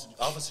have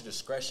officer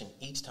discretion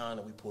each time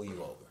that we pull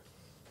you over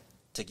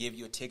to give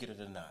you a ticket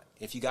or not.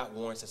 If you got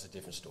warrants, that's a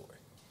different story.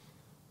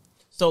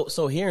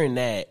 So hearing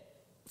that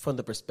from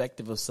the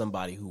perspective of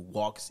somebody who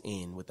walks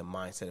in with a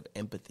mindset of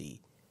empathy,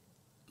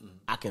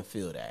 I can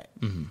feel that.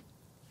 Mm-hmm.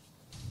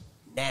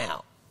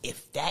 Now,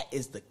 if that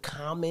is the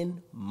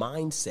common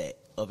mindset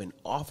of an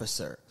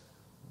officer,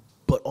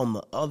 but on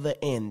the other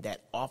end,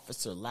 that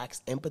officer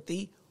lacks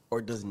empathy or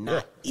does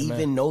not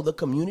even know the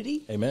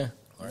community, amen,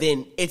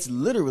 then it's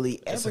literally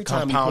every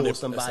time you pull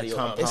somebody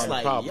over, it's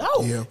like,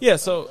 problem. Yeah,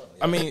 so,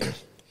 I mean,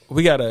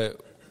 we got to,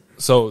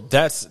 so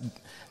that's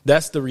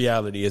the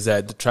reality, is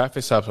that the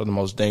traffic stops are the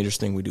most dangerous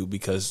thing we do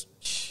because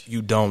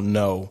you don't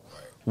know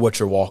what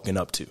you're walking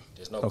up to.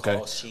 There's no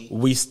call sheet.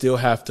 We still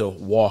have to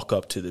walk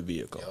up to the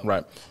vehicle,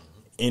 right?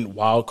 In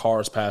wild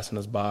cars passing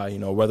us by, you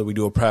know, whether we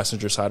do a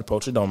passenger side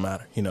approach, it don't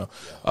matter, you know.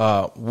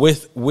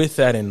 With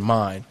that in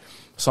mind,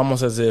 it's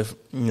almost as if,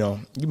 you know,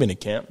 you've been in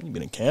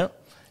camp.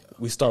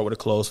 We start with a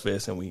closed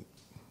fist and we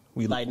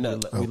lighten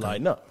up. We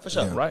lighten up. For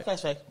sure. Right?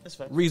 That's right.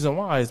 Reason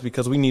why is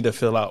because we need to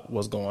fill out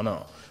what's going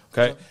on.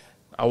 Okay?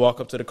 I walk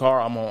up to the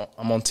car, I'm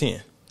on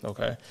 10.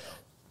 Okay?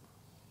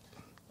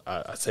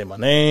 I say my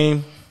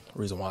name,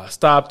 reason why I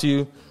stopped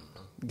you,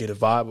 get a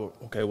vibe of,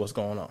 okay, what's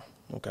going on?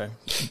 Okay?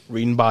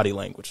 Reading body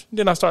language.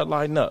 Then I start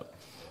lighting up.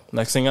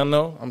 Next thing I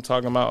know, I'm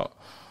talking about,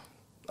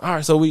 all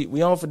right, so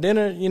we on for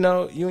dinner, you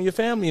know, you and your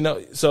family, you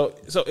know. So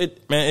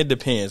it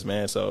depends,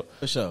 man. So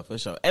for sure.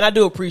 And I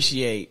do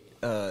appreciate,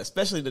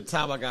 especially the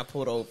time I got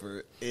pulled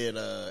over in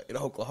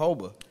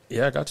Oklahoma.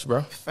 Yeah, I got you,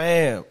 bro.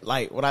 Fam,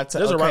 like what I tell.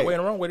 There's a right way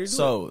and a wrong way to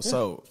do it.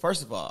 So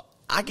first of all,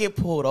 I get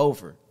pulled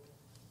over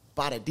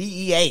by the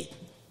DEA.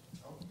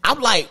 I'm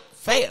like,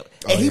 fam,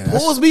 and he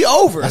pulls me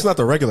over. That's not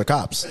the regular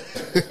cops.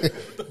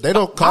 They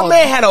don't call. My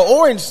man had an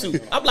orange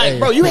suit. I'm like,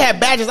 bro, you had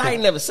badges I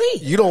ain't never seen.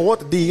 You don't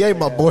want the DEA,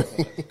 my boy.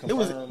 It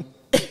was.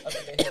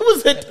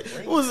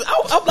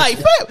 I'm like,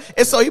 fam,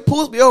 and so he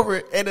pulls me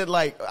over, and then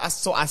like, I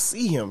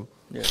see him,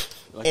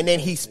 and then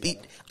he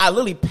speak. I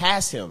literally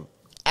pass him.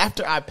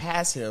 After I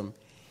pass him,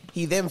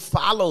 he then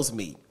follows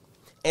me,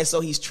 and so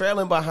he's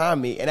trailing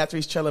behind me. And after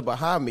he's trailing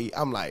behind me,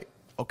 I'm like,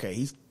 okay,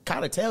 he's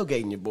kind of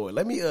tailgating your boy.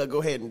 Let me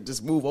go ahead and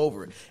just move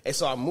over. And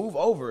so I move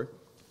over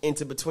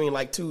into between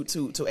like two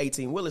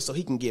 18-wheelers so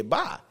he can get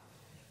by.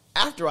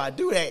 After I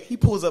do that, he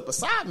pulls up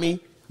beside me,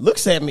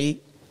 looks at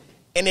me,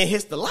 and then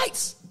hits the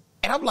lights.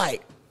 And I'm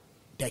like,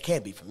 that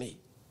can't be for me.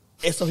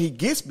 And so he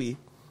gets me,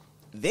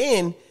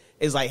 then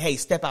is like, hey,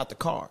 step out the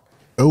car.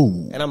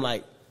 Oh. And I'm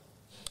like,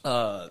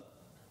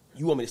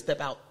 you want me to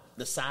step out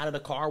the side of the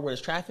car where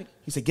there's traffic?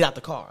 He said, get out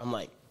the car. I'm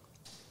like,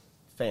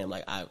 fam,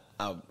 like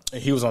And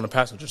he was on the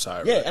passenger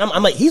side. yeah, right? and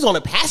I'm like, he's on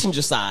the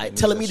passenger side And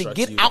telling he's me to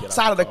instructing get you to get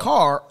outside out of the the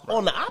car car.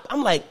 on the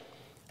I'm like,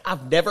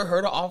 I've never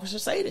heard an officer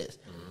say this.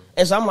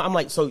 And so I'm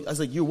like, so I was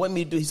like, you want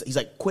me to do? He's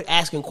like, quit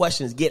asking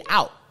questions, get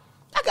out.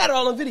 I got it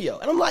all on video.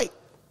 And I'm like,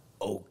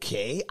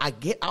 okay. I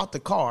get out the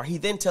car. He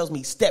then tells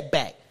me, step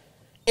back.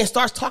 And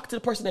starts talking to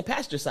the person in the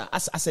passenger side. I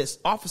said,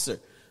 officer,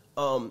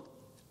 I'm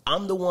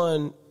the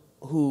one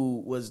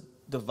who was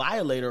the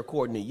violator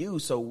according to you,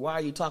 so why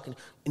are you talking?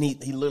 And he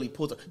literally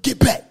pulls up, get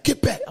back.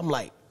 I'm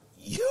like,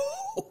 you,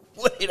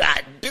 what did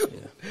I do?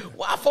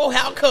 Why for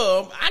how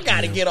come I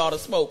got to get all the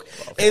smoke?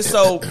 And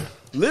so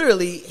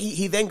literally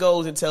he then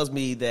goes and tells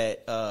me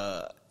that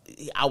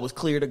I was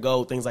clear to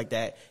go, things like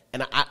that.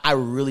 And I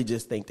really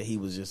just think that he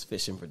was just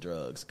fishing for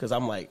drugs, because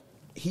I'm like,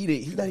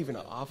 he's not even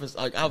an officer.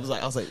 Like, I was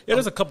like, Yeah,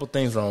 there's a couple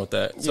things wrong with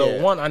that. So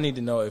Yeah. one, I need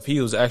to know if he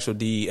was actual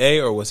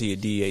DEA or was he a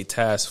DEA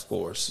task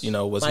force? You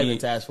know, was Might have he been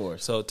task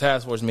force. So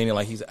task force meaning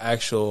like he's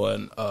actual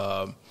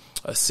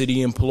a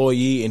city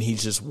employee and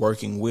he's just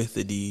working with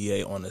the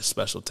DEA on a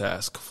special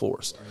task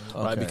force,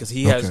 right? Because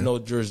he has no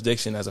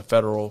jurisdiction as a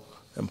federal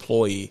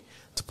employee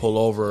to pull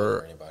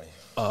over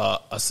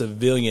a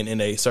civilian in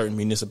a certain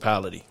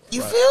municipality.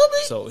 You feel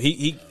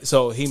me?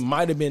 So he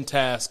might have been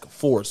task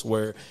force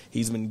where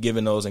he's been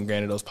given those and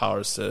granted those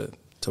powers to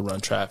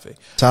run traffic.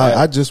 Ty,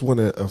 I just want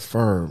to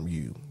affirm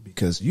you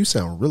because you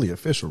sound really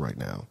official right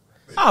now.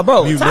 Oh,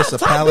 bro,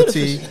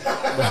 Municipality.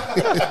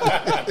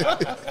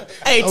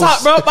 Hey,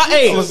 talk, bro.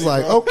 Hey, I was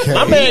like, okay.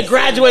 my man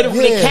graduated from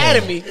the Yeah.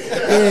 academy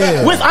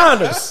Yeah. with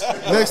honors.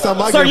 Next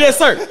time I Sir, get, yes,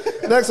 sir.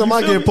 next time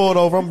I get pulled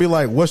over, I'm gonna be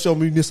like, "What's your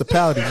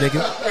municipality,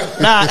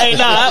 nigga?"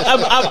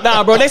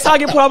 Nah, bro. Next time I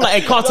get pulled, I'm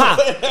like, hey, call Ty.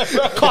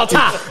 Call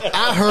Ty.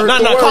 I heard Nah,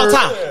 the call word.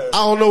 Ty.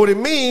 I don't know what it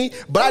means,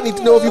 but I need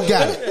to know if you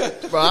got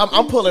it. Bro,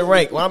 I'm pulling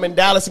rank. When I'm in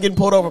Dallas and getting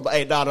pulled over,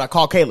 hey, nah,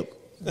 call Caleb.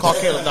 Call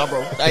Caleb, nah,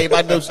 bro. Hey, if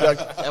I do, he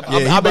I've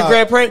been about-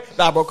 Grand Prairie.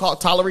 Nah, bro, call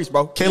Tyler Reese,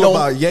 bro. Caleb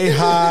about yay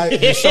high,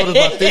 his shoulders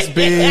about this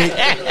big,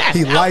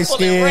 he light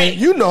skinned. rank.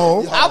 You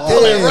know, I'm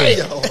pulling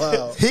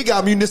rank. He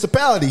got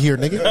municipality here,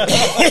 nigga.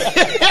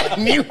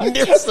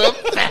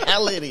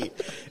 Municipality.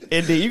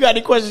 Indeed. You got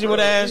any questions you want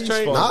to ask,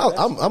 Trey? Nah,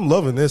 I'm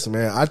loving this,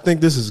 man. I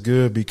think this is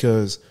good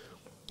because,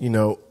 you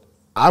know,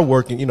 I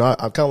work in, you know,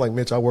 I'm kind of like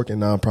Mitch. I work in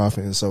nonprofit,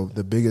 and so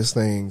the biggest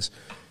things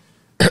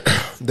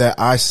that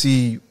I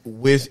see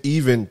with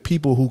even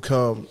people who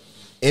come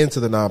into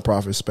the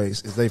nonprofit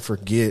space is they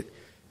forget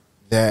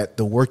that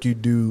the work you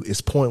do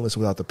is pointless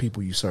without the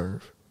people you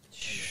serve.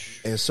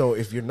 And so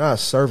if you're not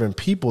serving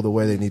people the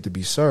way they need to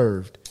be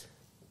served,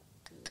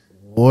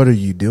 what are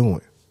you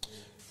doing?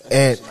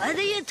 And What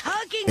are you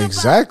talking about?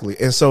 exactly.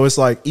 And so it's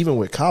like, even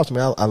with cops,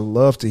 man, I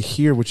love to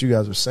hear what you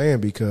guys are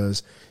saying,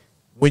 because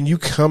when you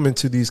come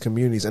into these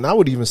communities, and I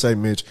would even say,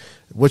 Mitch,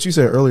 what you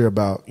said earlier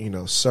about, you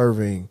know,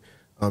 serving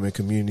in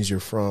communities you're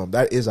from,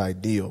 that is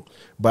ideal.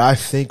 But I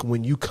think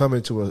when you come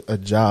into a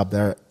job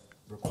that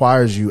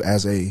requires you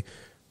as a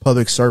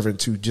public servant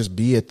to just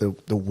be at the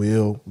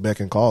will, beck,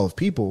 and call of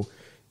people,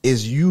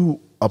 is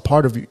a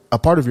part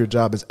of your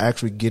job is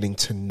actually getting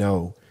to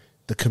know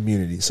the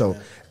community. So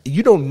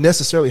you don't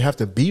necessarily have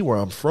to be where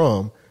I'm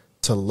from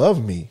to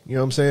love me. You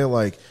know what I'm saying?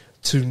 Like,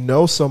 to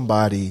know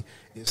somebody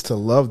is to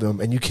love them,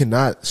 and you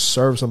cannot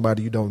serve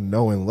somebody you don't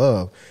know and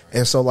love.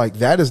 And so, like,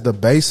 that is the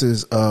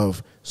basis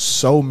of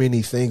so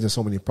many things and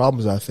so many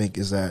problems, I think,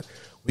 is that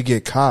we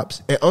get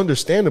cops, and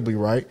understandably,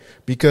 right?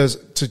 Because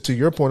to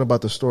your point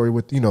about the story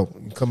with, you know,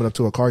 coming up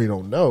to a car you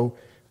don't know,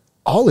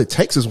 all it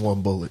takes is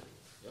one bullet.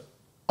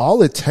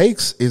 All it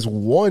takes is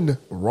one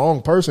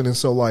wrong person. And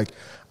so, like,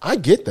 I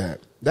get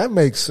that. That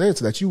makes sense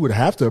that you would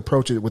have to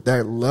approach it with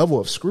that level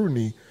of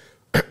scrutiny.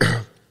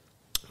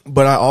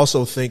 But I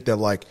also think that,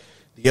 like,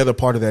 the other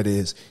part of that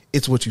is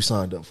it's what you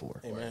signed up for.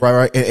 Amen.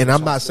 Right. And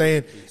I'm not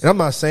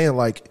saying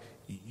like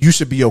you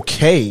should be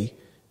okay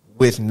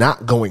with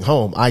not going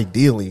home.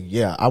 Ideally,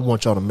 yeah, I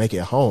want y'all to make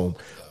it home.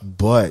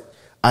 But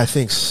I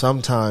think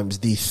sometimes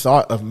the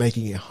thought of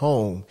making it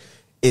home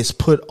is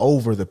put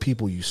over the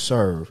people you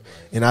serve.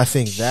 And I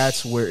think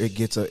that's where it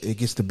gets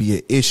to be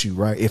an issue,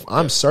 right? If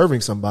I'm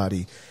serving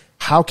somebody,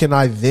 how can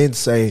I then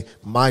say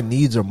my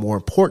needs are more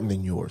important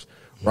than yours?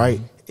 Right?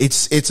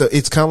 Mm-hmm.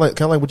 It's kind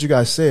of like what you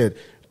guys said,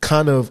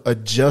 kind of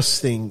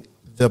adjusting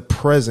the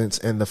presence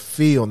and the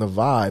feel and the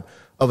vibe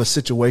of a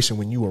situation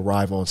when you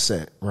arrive on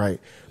set,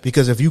 right?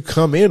 Because if you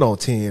come in on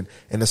 10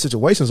 and the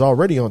situation's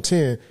already on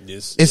 10,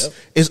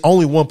 it's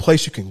only one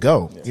place you can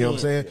go. You know what I'm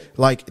saying?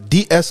 Like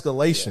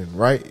de-escalation,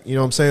 right? You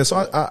know what I'm saying? So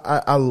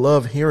I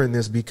love hearing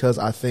this, because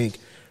I think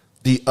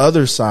the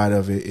other side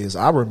of it is,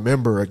 I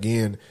remember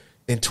again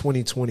in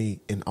 2020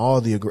 and all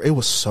the, it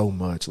was so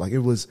much. Like, it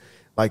was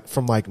like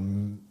from like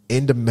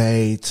end of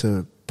May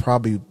to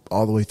probably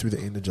all the way through the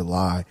end of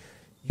July,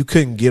 you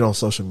couldn't get on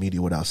social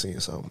media without seeing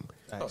something.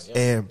 Nice.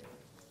 And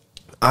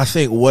I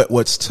think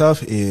what's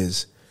tough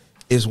is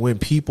when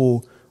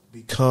people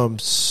become,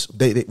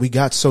 we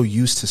got so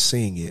used to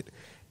seeing it,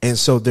 and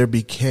so there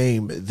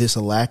became this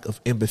lack of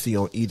empathy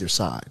on either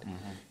side. Mm-hmm.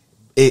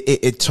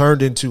 It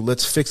turned into,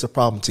 let's fix a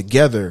problem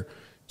together,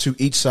 to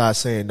each side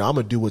saying, no, I'm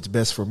gonna do what's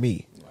best for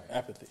me.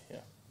 Apathy, yeah.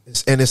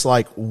 And it's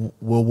like,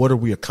 well, what are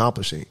we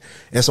accomplishing?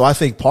 And so I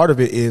think part of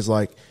it is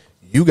like,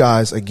 you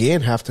guys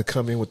again have to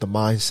come in with the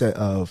mindset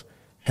of,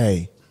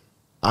 hey,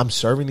 I'm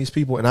serving these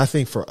people. And I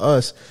think for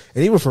us,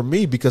 and even for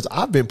me, because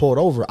I've been pulled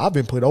over in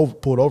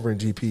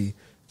GP.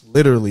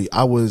 Literally,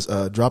 I was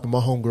dropping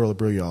my homegirl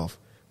Abril off.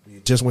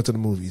 We just went to the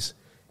movies,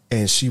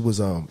 and she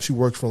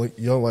worked for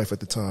Young Life at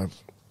the time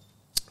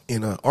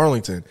in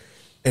Arlington,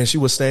 and she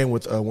was staying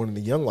with one of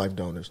the Young Life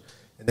donors.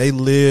 And they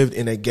lived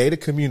in a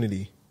gated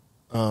community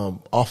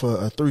off of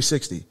a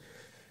 360.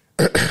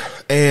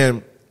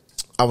 And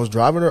I was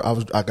driving her.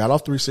 I got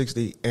off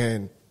 360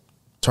 and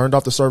turned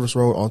off the service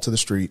road onto the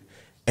street,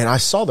 and I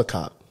saw the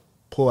cop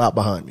pull out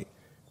behind me.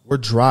 We're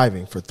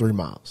driving for 3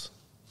 miles,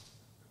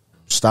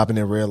 stopping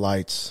at red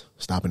lights,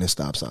 stopping at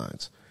stop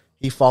signs.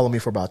 He followed me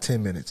for about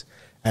 10 minutes.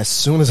 As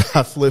soon as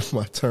I flipped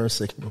my turn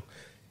signal,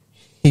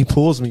 he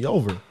pulls me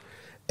over,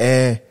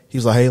 and he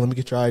was like, hey, let me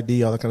get your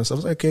ID, all that kind of stuff. I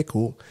was like, okay,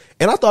 cool.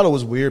 And I thought it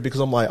was weird because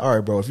I'm like, all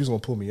right, bro, if he's going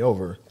to pull me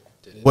over,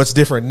 what's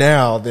different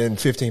now than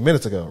 15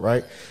 minutes ago,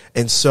 right?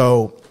 And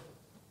so,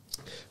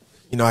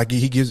 you know,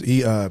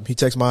 he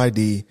takes my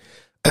ID,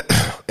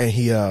 and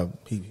he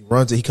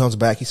runs it. He comes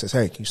back. He says,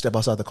 hey, can you step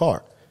outside the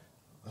car?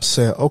 I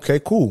said, okay,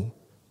 cool.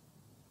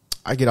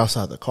 I get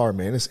outside the car,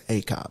 man. It's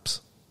 8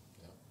 cops.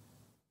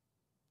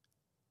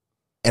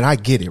 And I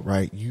get it,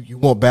 right? You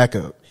want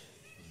backup.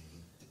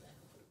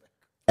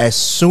 As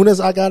soon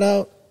as I got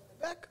out,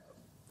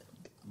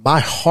 my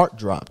heart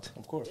dropped.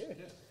 Of course.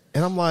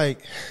 And I'm like,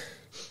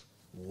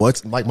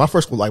 what's like my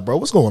first was like, bro,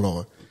 what's going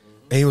on?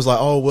 And he was like,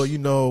 oh, well, you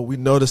know, we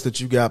noticed that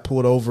you got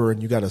pulled over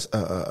and you got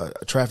a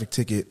traffic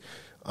ticket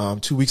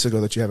 2 weeks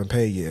ago that you haven't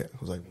paid yet. I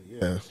was like,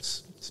 yeah,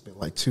 it's been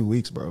like 2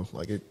 weeks, bro.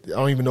 Like, I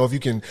don't even know if you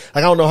can, like,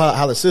 I don't know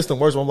how the system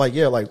works. But I'm like,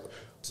 yeah, like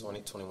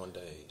 21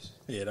 days.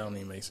 Yeah, that don't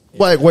even make sense.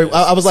 Wait,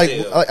 I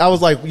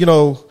was like, you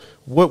know,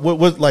 what,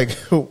 like,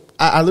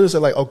 I literally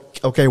said, like,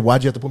 okay,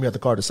 why'd you have to put me out the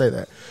car to say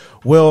that?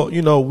 Well,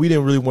 you know, we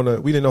didn't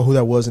know who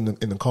that was in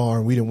the car,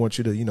 and we didn't want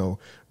you to, you know,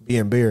 be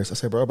embarrassed. I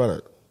said, bro,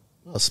 about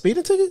a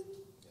speeding ticket?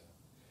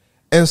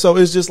 And so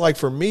it's just like,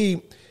 for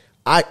me,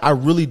 I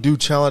really do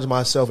challenge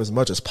myself as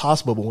much as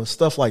possible, but when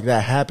stuff like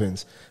that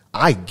happens,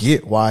 I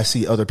get why I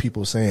see other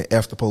people saying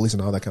F the police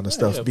and all that kind of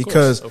stuff.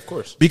 Of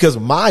course. Because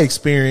my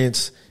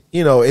experience,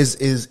 you know,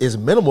 is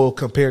minimal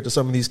compared to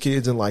some of these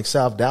kids in like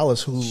South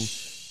Dallas who,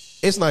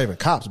 it's not even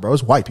cops, bro.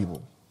 It's white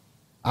people.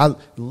 I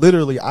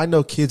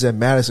know kids at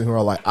Madison who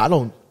are like, I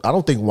don't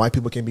think white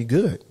people can be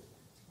good.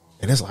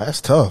 And it's like, that's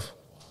tough.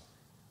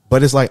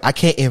 But it's like, I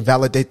can't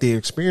invalidate the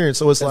experience.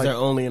 So it's like, their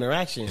only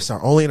interaction. It's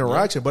our only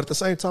interaction. But at the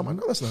same time, I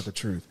know that's not the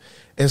truth.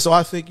 And so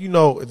I think, you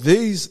know,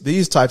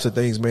 these types of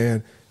things,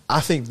 man, I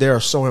think they are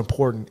so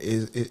important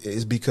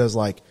is because,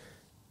 like,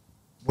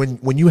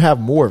 when you have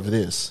more of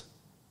this,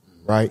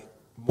 right?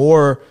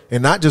 More,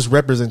 and not just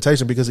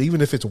representation, because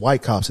even if it's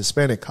white cops,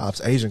 Hispanic cops,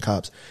 Asian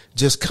cops,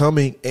 just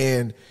coming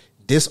and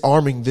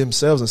disarming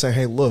themselves and saying,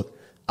 hey, look,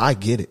 I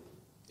get it.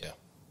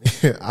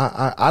 Yeah.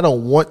 I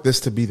don't want this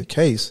to be the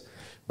case,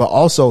 but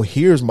also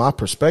here's my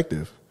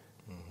perspective.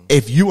 Mm-hmm.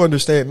 If you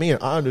understand me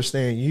and I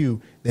understand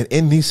you, then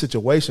in these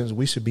situations,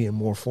 we should be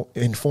more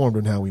informed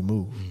on how we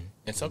move. Mm-hmm.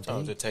 And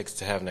sometimes it takes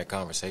to having that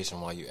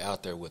conversation while you're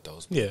out there with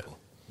those people.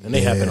 Yeah. And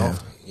they happen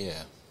often.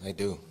 Yeah, they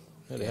do.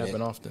 Yeah, they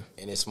happen often.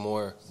 And it's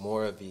more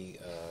of the,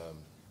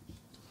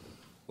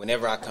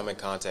 whenever I come in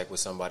contact with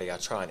somebody, I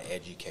try and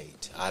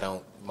educate.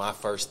 My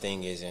first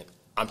thing isn't,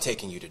 I'm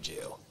taking you to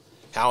jail.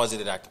 How is it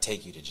that I can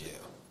take you to jail?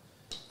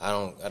 I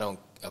don't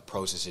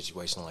approach a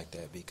situation like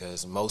that,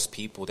 because most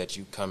people that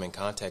you come in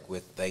contact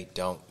with, they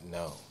don't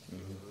know.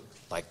 Mm-hmm.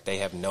 Like, they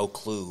have no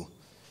clue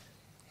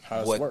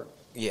how it works.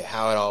 Yeah,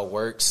 how it all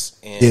works.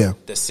 And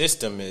the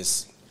system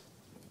is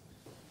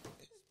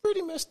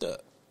pretty messed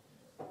up.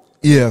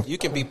 Yeah. You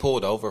can be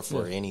pulled over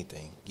for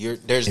anything.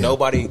 There's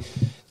nobody.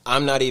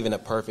 I'm not even a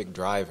perfect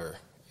driver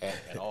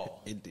at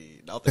all.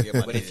 Indeed.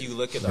 But if you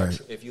look at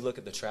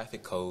the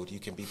traffic code, you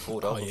can be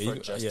pulled over for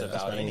just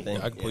about anything.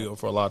 I can pull you over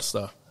for a lot of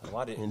stuff.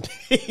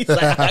 He's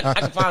like, I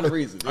can find a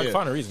reason. I can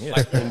find a reason. Yeah.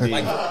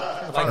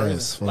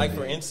 Like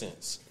for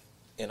instance,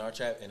 in our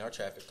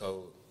traffic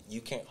code,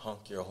 you can't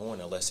honk your horn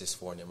unless it's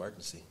for an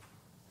emergency.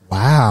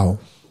 Wow.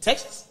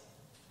 Texas.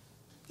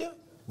 Yeah.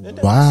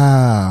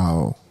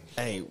 Wow.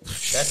 Hey,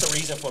 that's a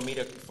reason for me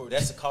to.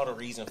 That's called a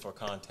reason for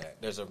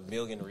contact. There's a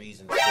million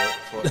reasons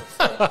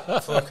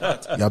for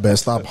contact. Y'all better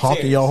stop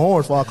honking your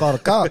horns before I call the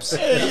cops.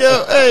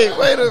 hey,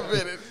 wait a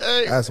minute.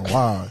 Hey. That's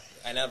wild.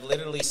 And I've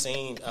literally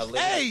seen. I've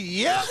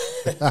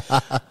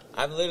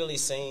literally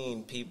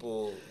seen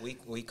people.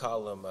 We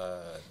call them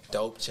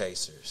dope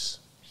chasers.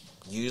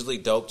 Usually,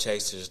 dope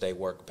chasers, they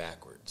work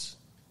backwards.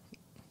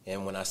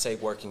 And when I say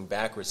working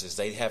backwards, is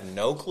they have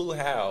no clue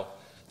how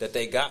that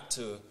they got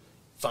to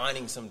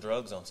finding some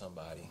drugs on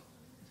somebody,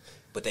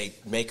 but they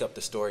make up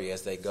the story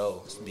as they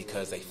go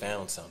because they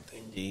found something.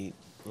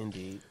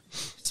 Indeed.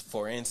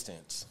 For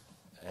instance,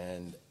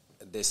 and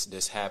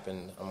this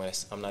happened.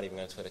 I'm not even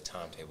going to put a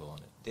timetable on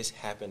it. This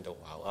happened a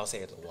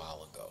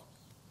while ago.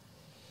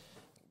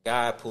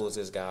 Guy pulls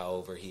this guy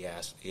over. He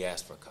asked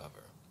for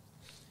cover.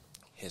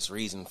 his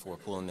reason for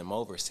pulling them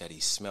over said he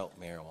smelt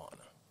marijuana.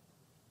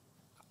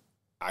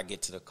 I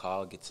get to the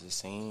call, get to the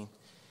scene,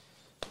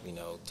 you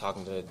know,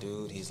 talking to the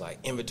dude. He's like,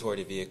 inventory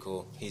the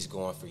vehicle. He's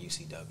going for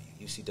UCW.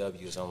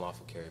 UCW is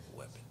unlawful carry of a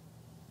weapon.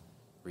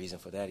 Reason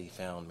for that, he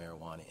found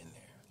marijuana in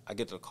there. I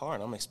get to the car,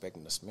 and I'm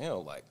expecting to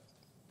smell like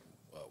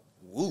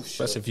whoosh.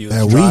 Especially if you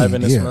was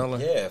driving and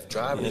smelling. Yeah, if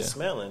driving and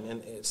smelling,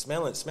 and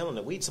smelling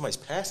the weed. Somebody's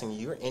passing you.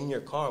 You're in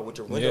your car with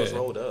your windows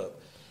rolled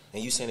up.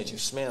 And you saying that you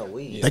smell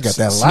weed. They got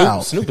that loud.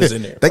 Snoop is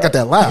in there. They got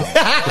that loud.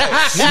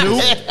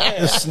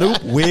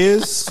 Snoop,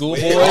 Wiz,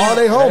 Schoolboy, all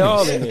they homies.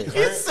 all in there.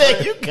 He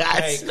said you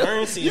got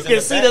Currency. you can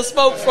see the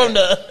smoke from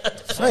the.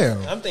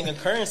 Damn. I'm thinking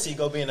Currency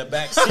go be in the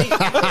back seat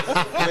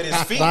with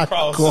his feet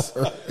crossed.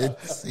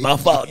 My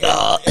fault,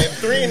 dog. And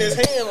 3 in his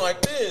hand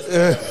like this.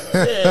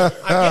 Yeah,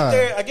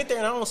 I get there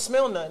and I don't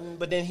smell nothing.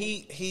 But then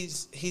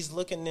he's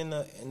looking in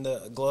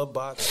the glove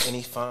box and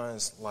he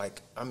finds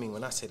like, I mean,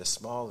 when I say the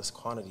smallest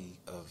quantity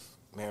of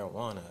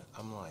marijuana,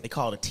 I'm like, They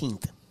call it a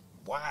teenth.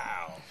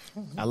 wow.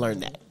 I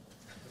learned that.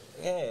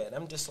 Yeah, and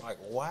I'm just like,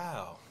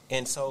 wow.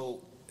 And so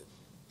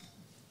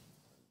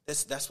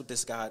that's what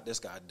this guy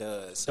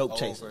does Dope over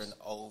chasers. and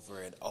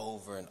over and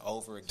over and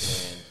over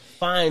again.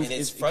 Finds And it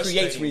creates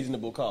frustrating.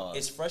 reasonable cause.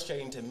 It's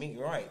frustrating to me,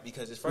 right?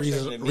 Because it's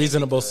frustrating to me.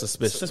 Reasonable because-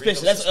 suspicion.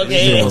 Suspicion. That's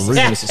okay.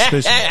 Reasonable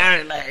suspicion.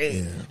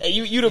 Hey,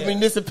 you the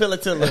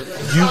municipality. You know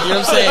what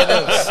I'm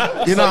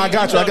saying? You know, I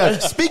got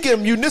you. Speaking of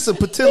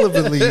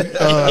municipality,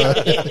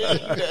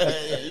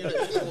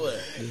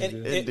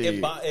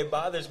 It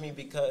bothers me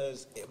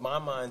because my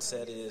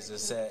mindset is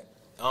that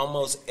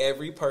almost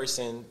every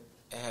person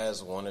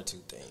has one or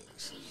two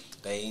things.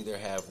 They either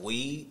have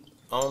weed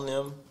on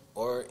them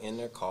or in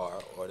their car,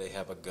 or they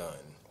have a gun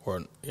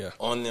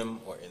on them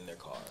or in their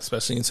car.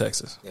 Especially in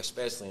Texas.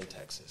 Especially in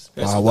Texas.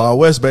 Wild Wild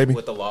West, baby.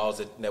 With the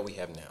laws that we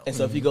have now. And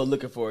so if you go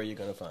looking for it, you're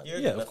gonna find it.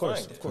 You're gonna of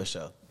course, find it. for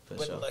sure.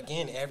 But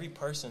again, every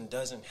person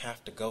doesn't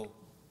have to go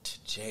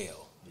to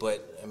jail.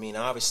 But I mean,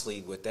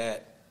 obviously, with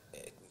that,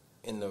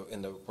 in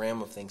the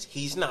realm of things,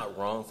 he's not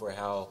wrong for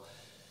how.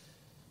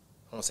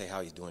 I don't say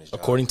how he's doing his job.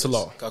 According to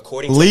law.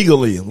 According to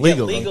Legally.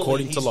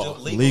 According to law.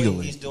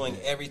 Legally. he's doing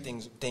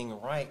everything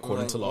right.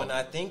 According to law. When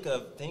I think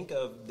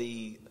of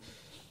the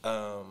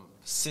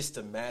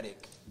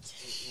systematic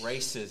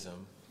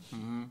racism,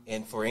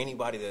 and for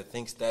anybody that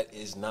thinks that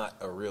is not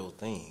a real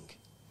thing,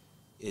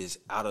 is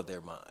out of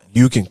their mind.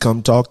 You can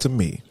come talk to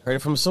me. Heard it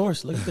from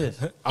source. Look at this.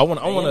 I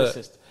want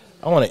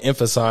to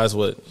emphasize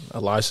what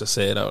Elisha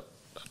said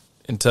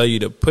and tell you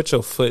to put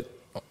your foot,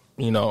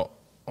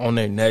 on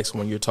their necks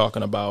when you're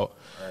talking about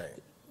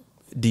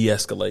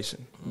de-escalation.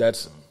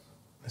 That's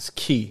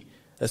key.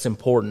 That's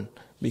important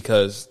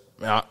because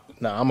now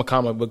I'm a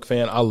comic book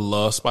fan. I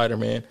love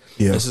Spider-Man.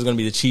 Yeah. This is going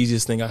to be the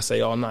cheesiest thing I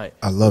say all night.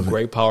 I love it.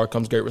 Great power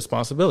comes great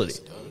responsibility.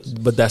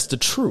 But that's the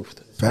truth.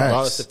 Facts.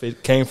 Regardless if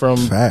it came from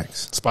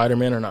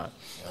Spider-Man or not.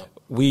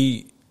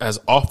 We, as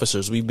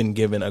officers, we've been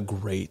given a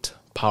great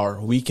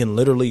power. We can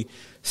literally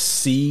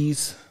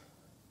seize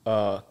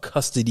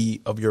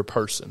custody of your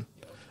person.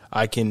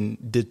 I can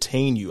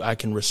detain you. I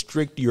can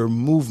restrict your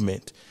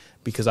movement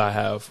because I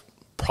have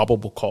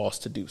probable cause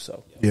to do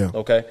so. Yeah.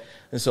 Okay.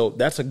 And so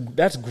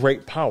that's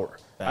great power.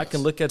 Thanks. I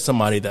can look at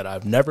somebody that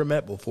I've never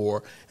met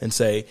before and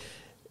say,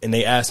 and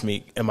they ask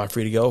me, "Am I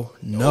free to go?"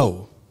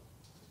 No,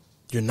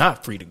 you're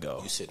not free to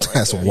go. You sit right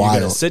That's there. wild.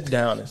 You're gonna sit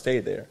down and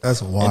stay there.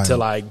 That's wild.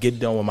 Until I get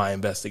done with my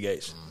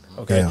investigation.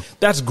 Okay. Yeah.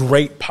 That's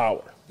great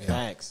power.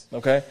 Facts.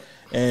 Okay.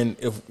 And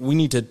if we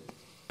need to,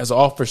 as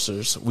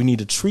officers, we need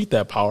to treat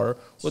that power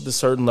with a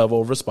certain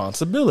level of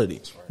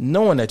responsibility,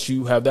 knowing that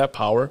you have that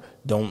power.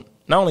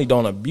 Not only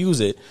don't abuse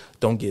it,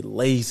 don't get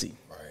lazy.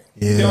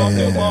 Yeah. Don't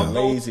get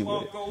lazy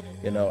with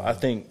it. I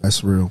think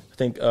That's real. I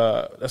think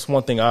that's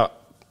one thing.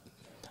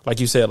 Like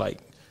you said, like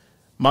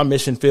my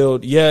mission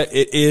field. Yeah,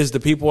 it is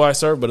the people I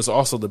serve, but it's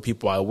also the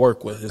people I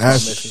work with. That's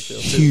my mission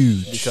field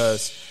huge. too,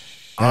 because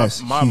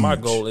That's my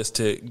huge. goal is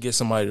to get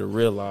somebody to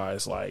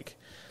realize, like,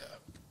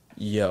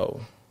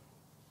 yo,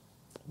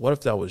 what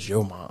if that was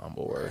your mom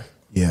or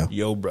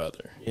your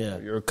brother,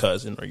 or your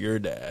cousin or your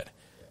dad?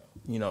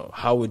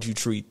 How would you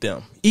treat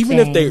them? Even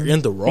if they're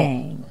in the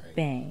wrong,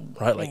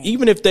 right? Like,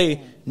 even if they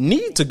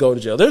need to go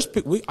to jail.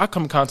 I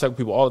come in contact with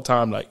people all the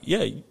time. Like,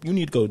 yeah, you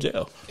need to go to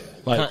jail.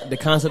 Like The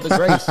concept of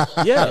grace.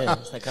 yeah,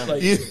 It's that kind of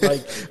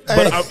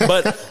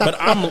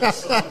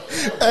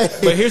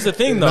but here's the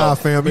thing, though. Nah,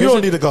 fam, you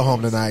don't need to go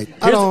home tonight.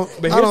 I don't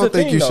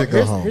think you should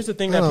go home. Here's the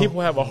thing that people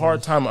have a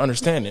hard time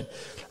understanding.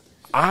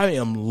 I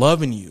am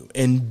loving you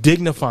and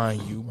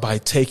dignifying you by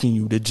taking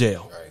you to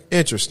jail.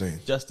 Interesting.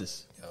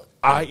 justice.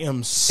 I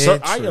am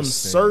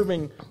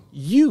serving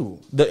you,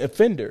 the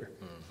offender.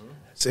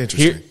 It's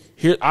interesting.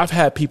 Here, I've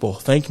had people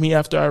thank me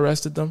after I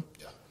arrested them.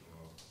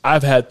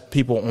 I've had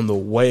people on the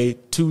way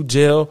to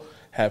jail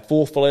have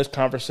full-fledged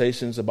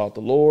conversations about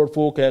the Lord,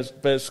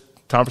 full-fledged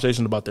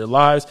conversations about their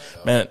lives.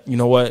 Man, you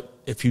know what?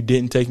 If you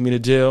didn't take me to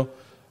jail,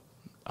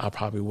 I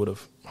probably would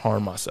have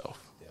harmed myself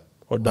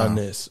or done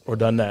this or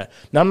done that.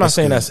 Now, I'm not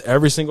saying that's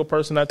every single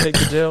person I take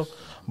to jail,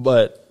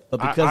 but But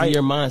because of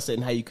your mindset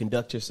and how you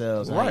conduct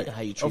yourselves, and right?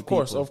 how you treat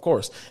of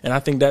course. And I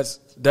think that's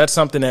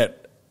something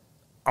that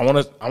I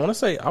would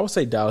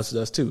say Dallas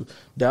does too.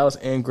 Dallas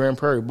and Grand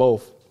Prairie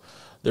both.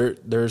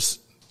 There's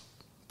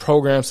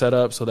programs set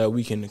up so that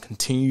we can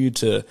continue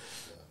to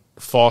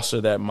foster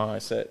that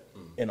mindset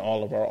in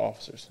all of our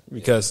officers,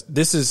 because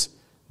this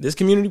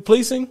community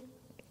policing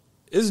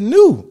is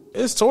new.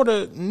 It's sort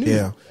of new.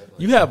 Yeah.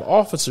 You have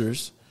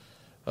officers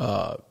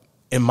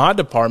in my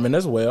department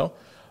as well,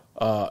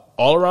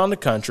 all around the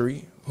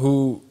country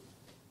who,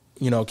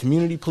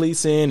 community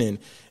policing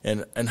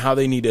and how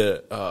they need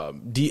to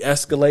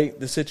de-escalate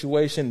the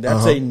situation.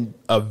 That's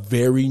a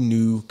very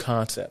new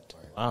concept.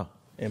 Wow.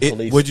 In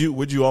police.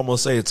 Would you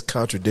almost say it's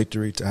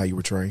contradictory to how you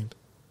were trained?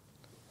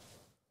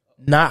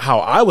 Not how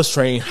I was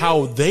trained,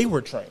 how they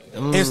were trained.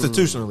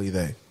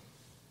 Institutionally,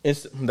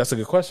 That's a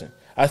good question.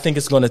 I think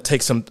it's going to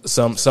take some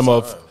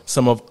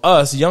of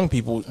us young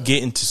people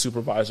get into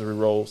supervisory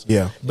roles.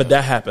 Yeah, but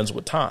that happens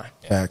with time.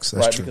 Facts,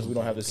 that's right? true. Because we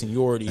don't have the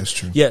seniority. That's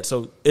true. Yet,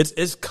 so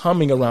it's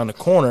coming around the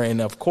corner, and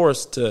of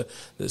course,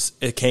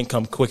 it can't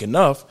come quick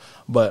enough.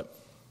 But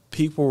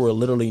people were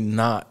literally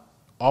not.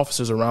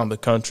 Officers around the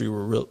country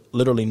were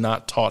literally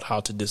not taught how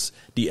to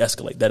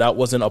de-escalate. That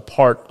wasn't a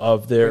part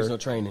of their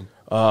training.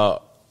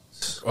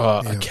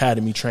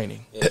 Academy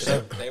training.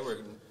 Yeah, they were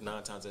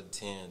 9 times out of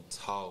 10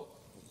 taught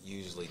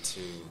usually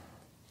to,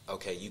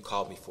 okay, you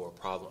called me for a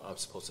problem, I'm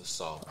supposed to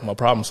solve it. I'm a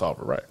problem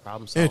solver, right?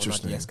 Problem solving,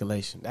 Interesting. not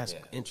de-escalation. That's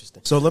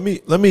interesting. So let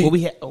me.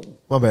 Well,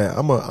 My bad.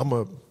 I'm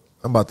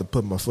about to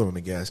put my foot on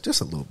the gas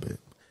just a little bit.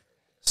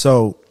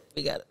 So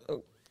we got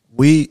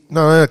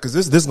because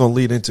this is gonna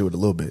lead into it a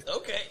little bit.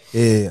 okay.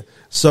 Yeah.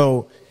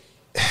 So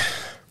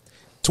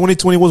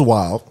 2020 was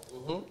wild.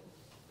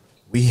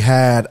 We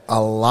had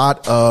a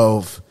lot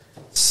of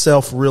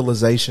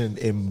self-realization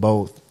in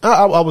both.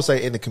 I would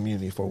say in the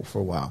community for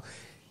a while.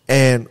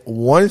 And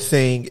one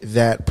thing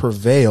that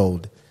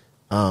prevailed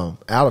out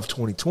of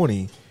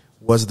 2020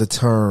 was the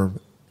term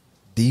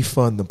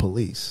defund the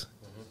police.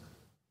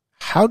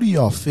 How do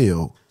y'all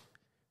feel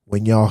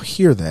when y'all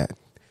hear that?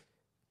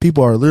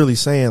 People are literally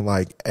saying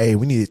like, hey,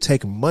 we need to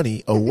take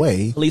money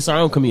away. Police our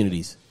own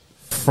communities.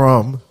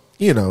 From,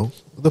 the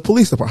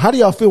police department. How do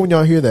y'all feel when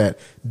y'all hear that?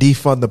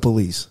 Defund the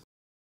police.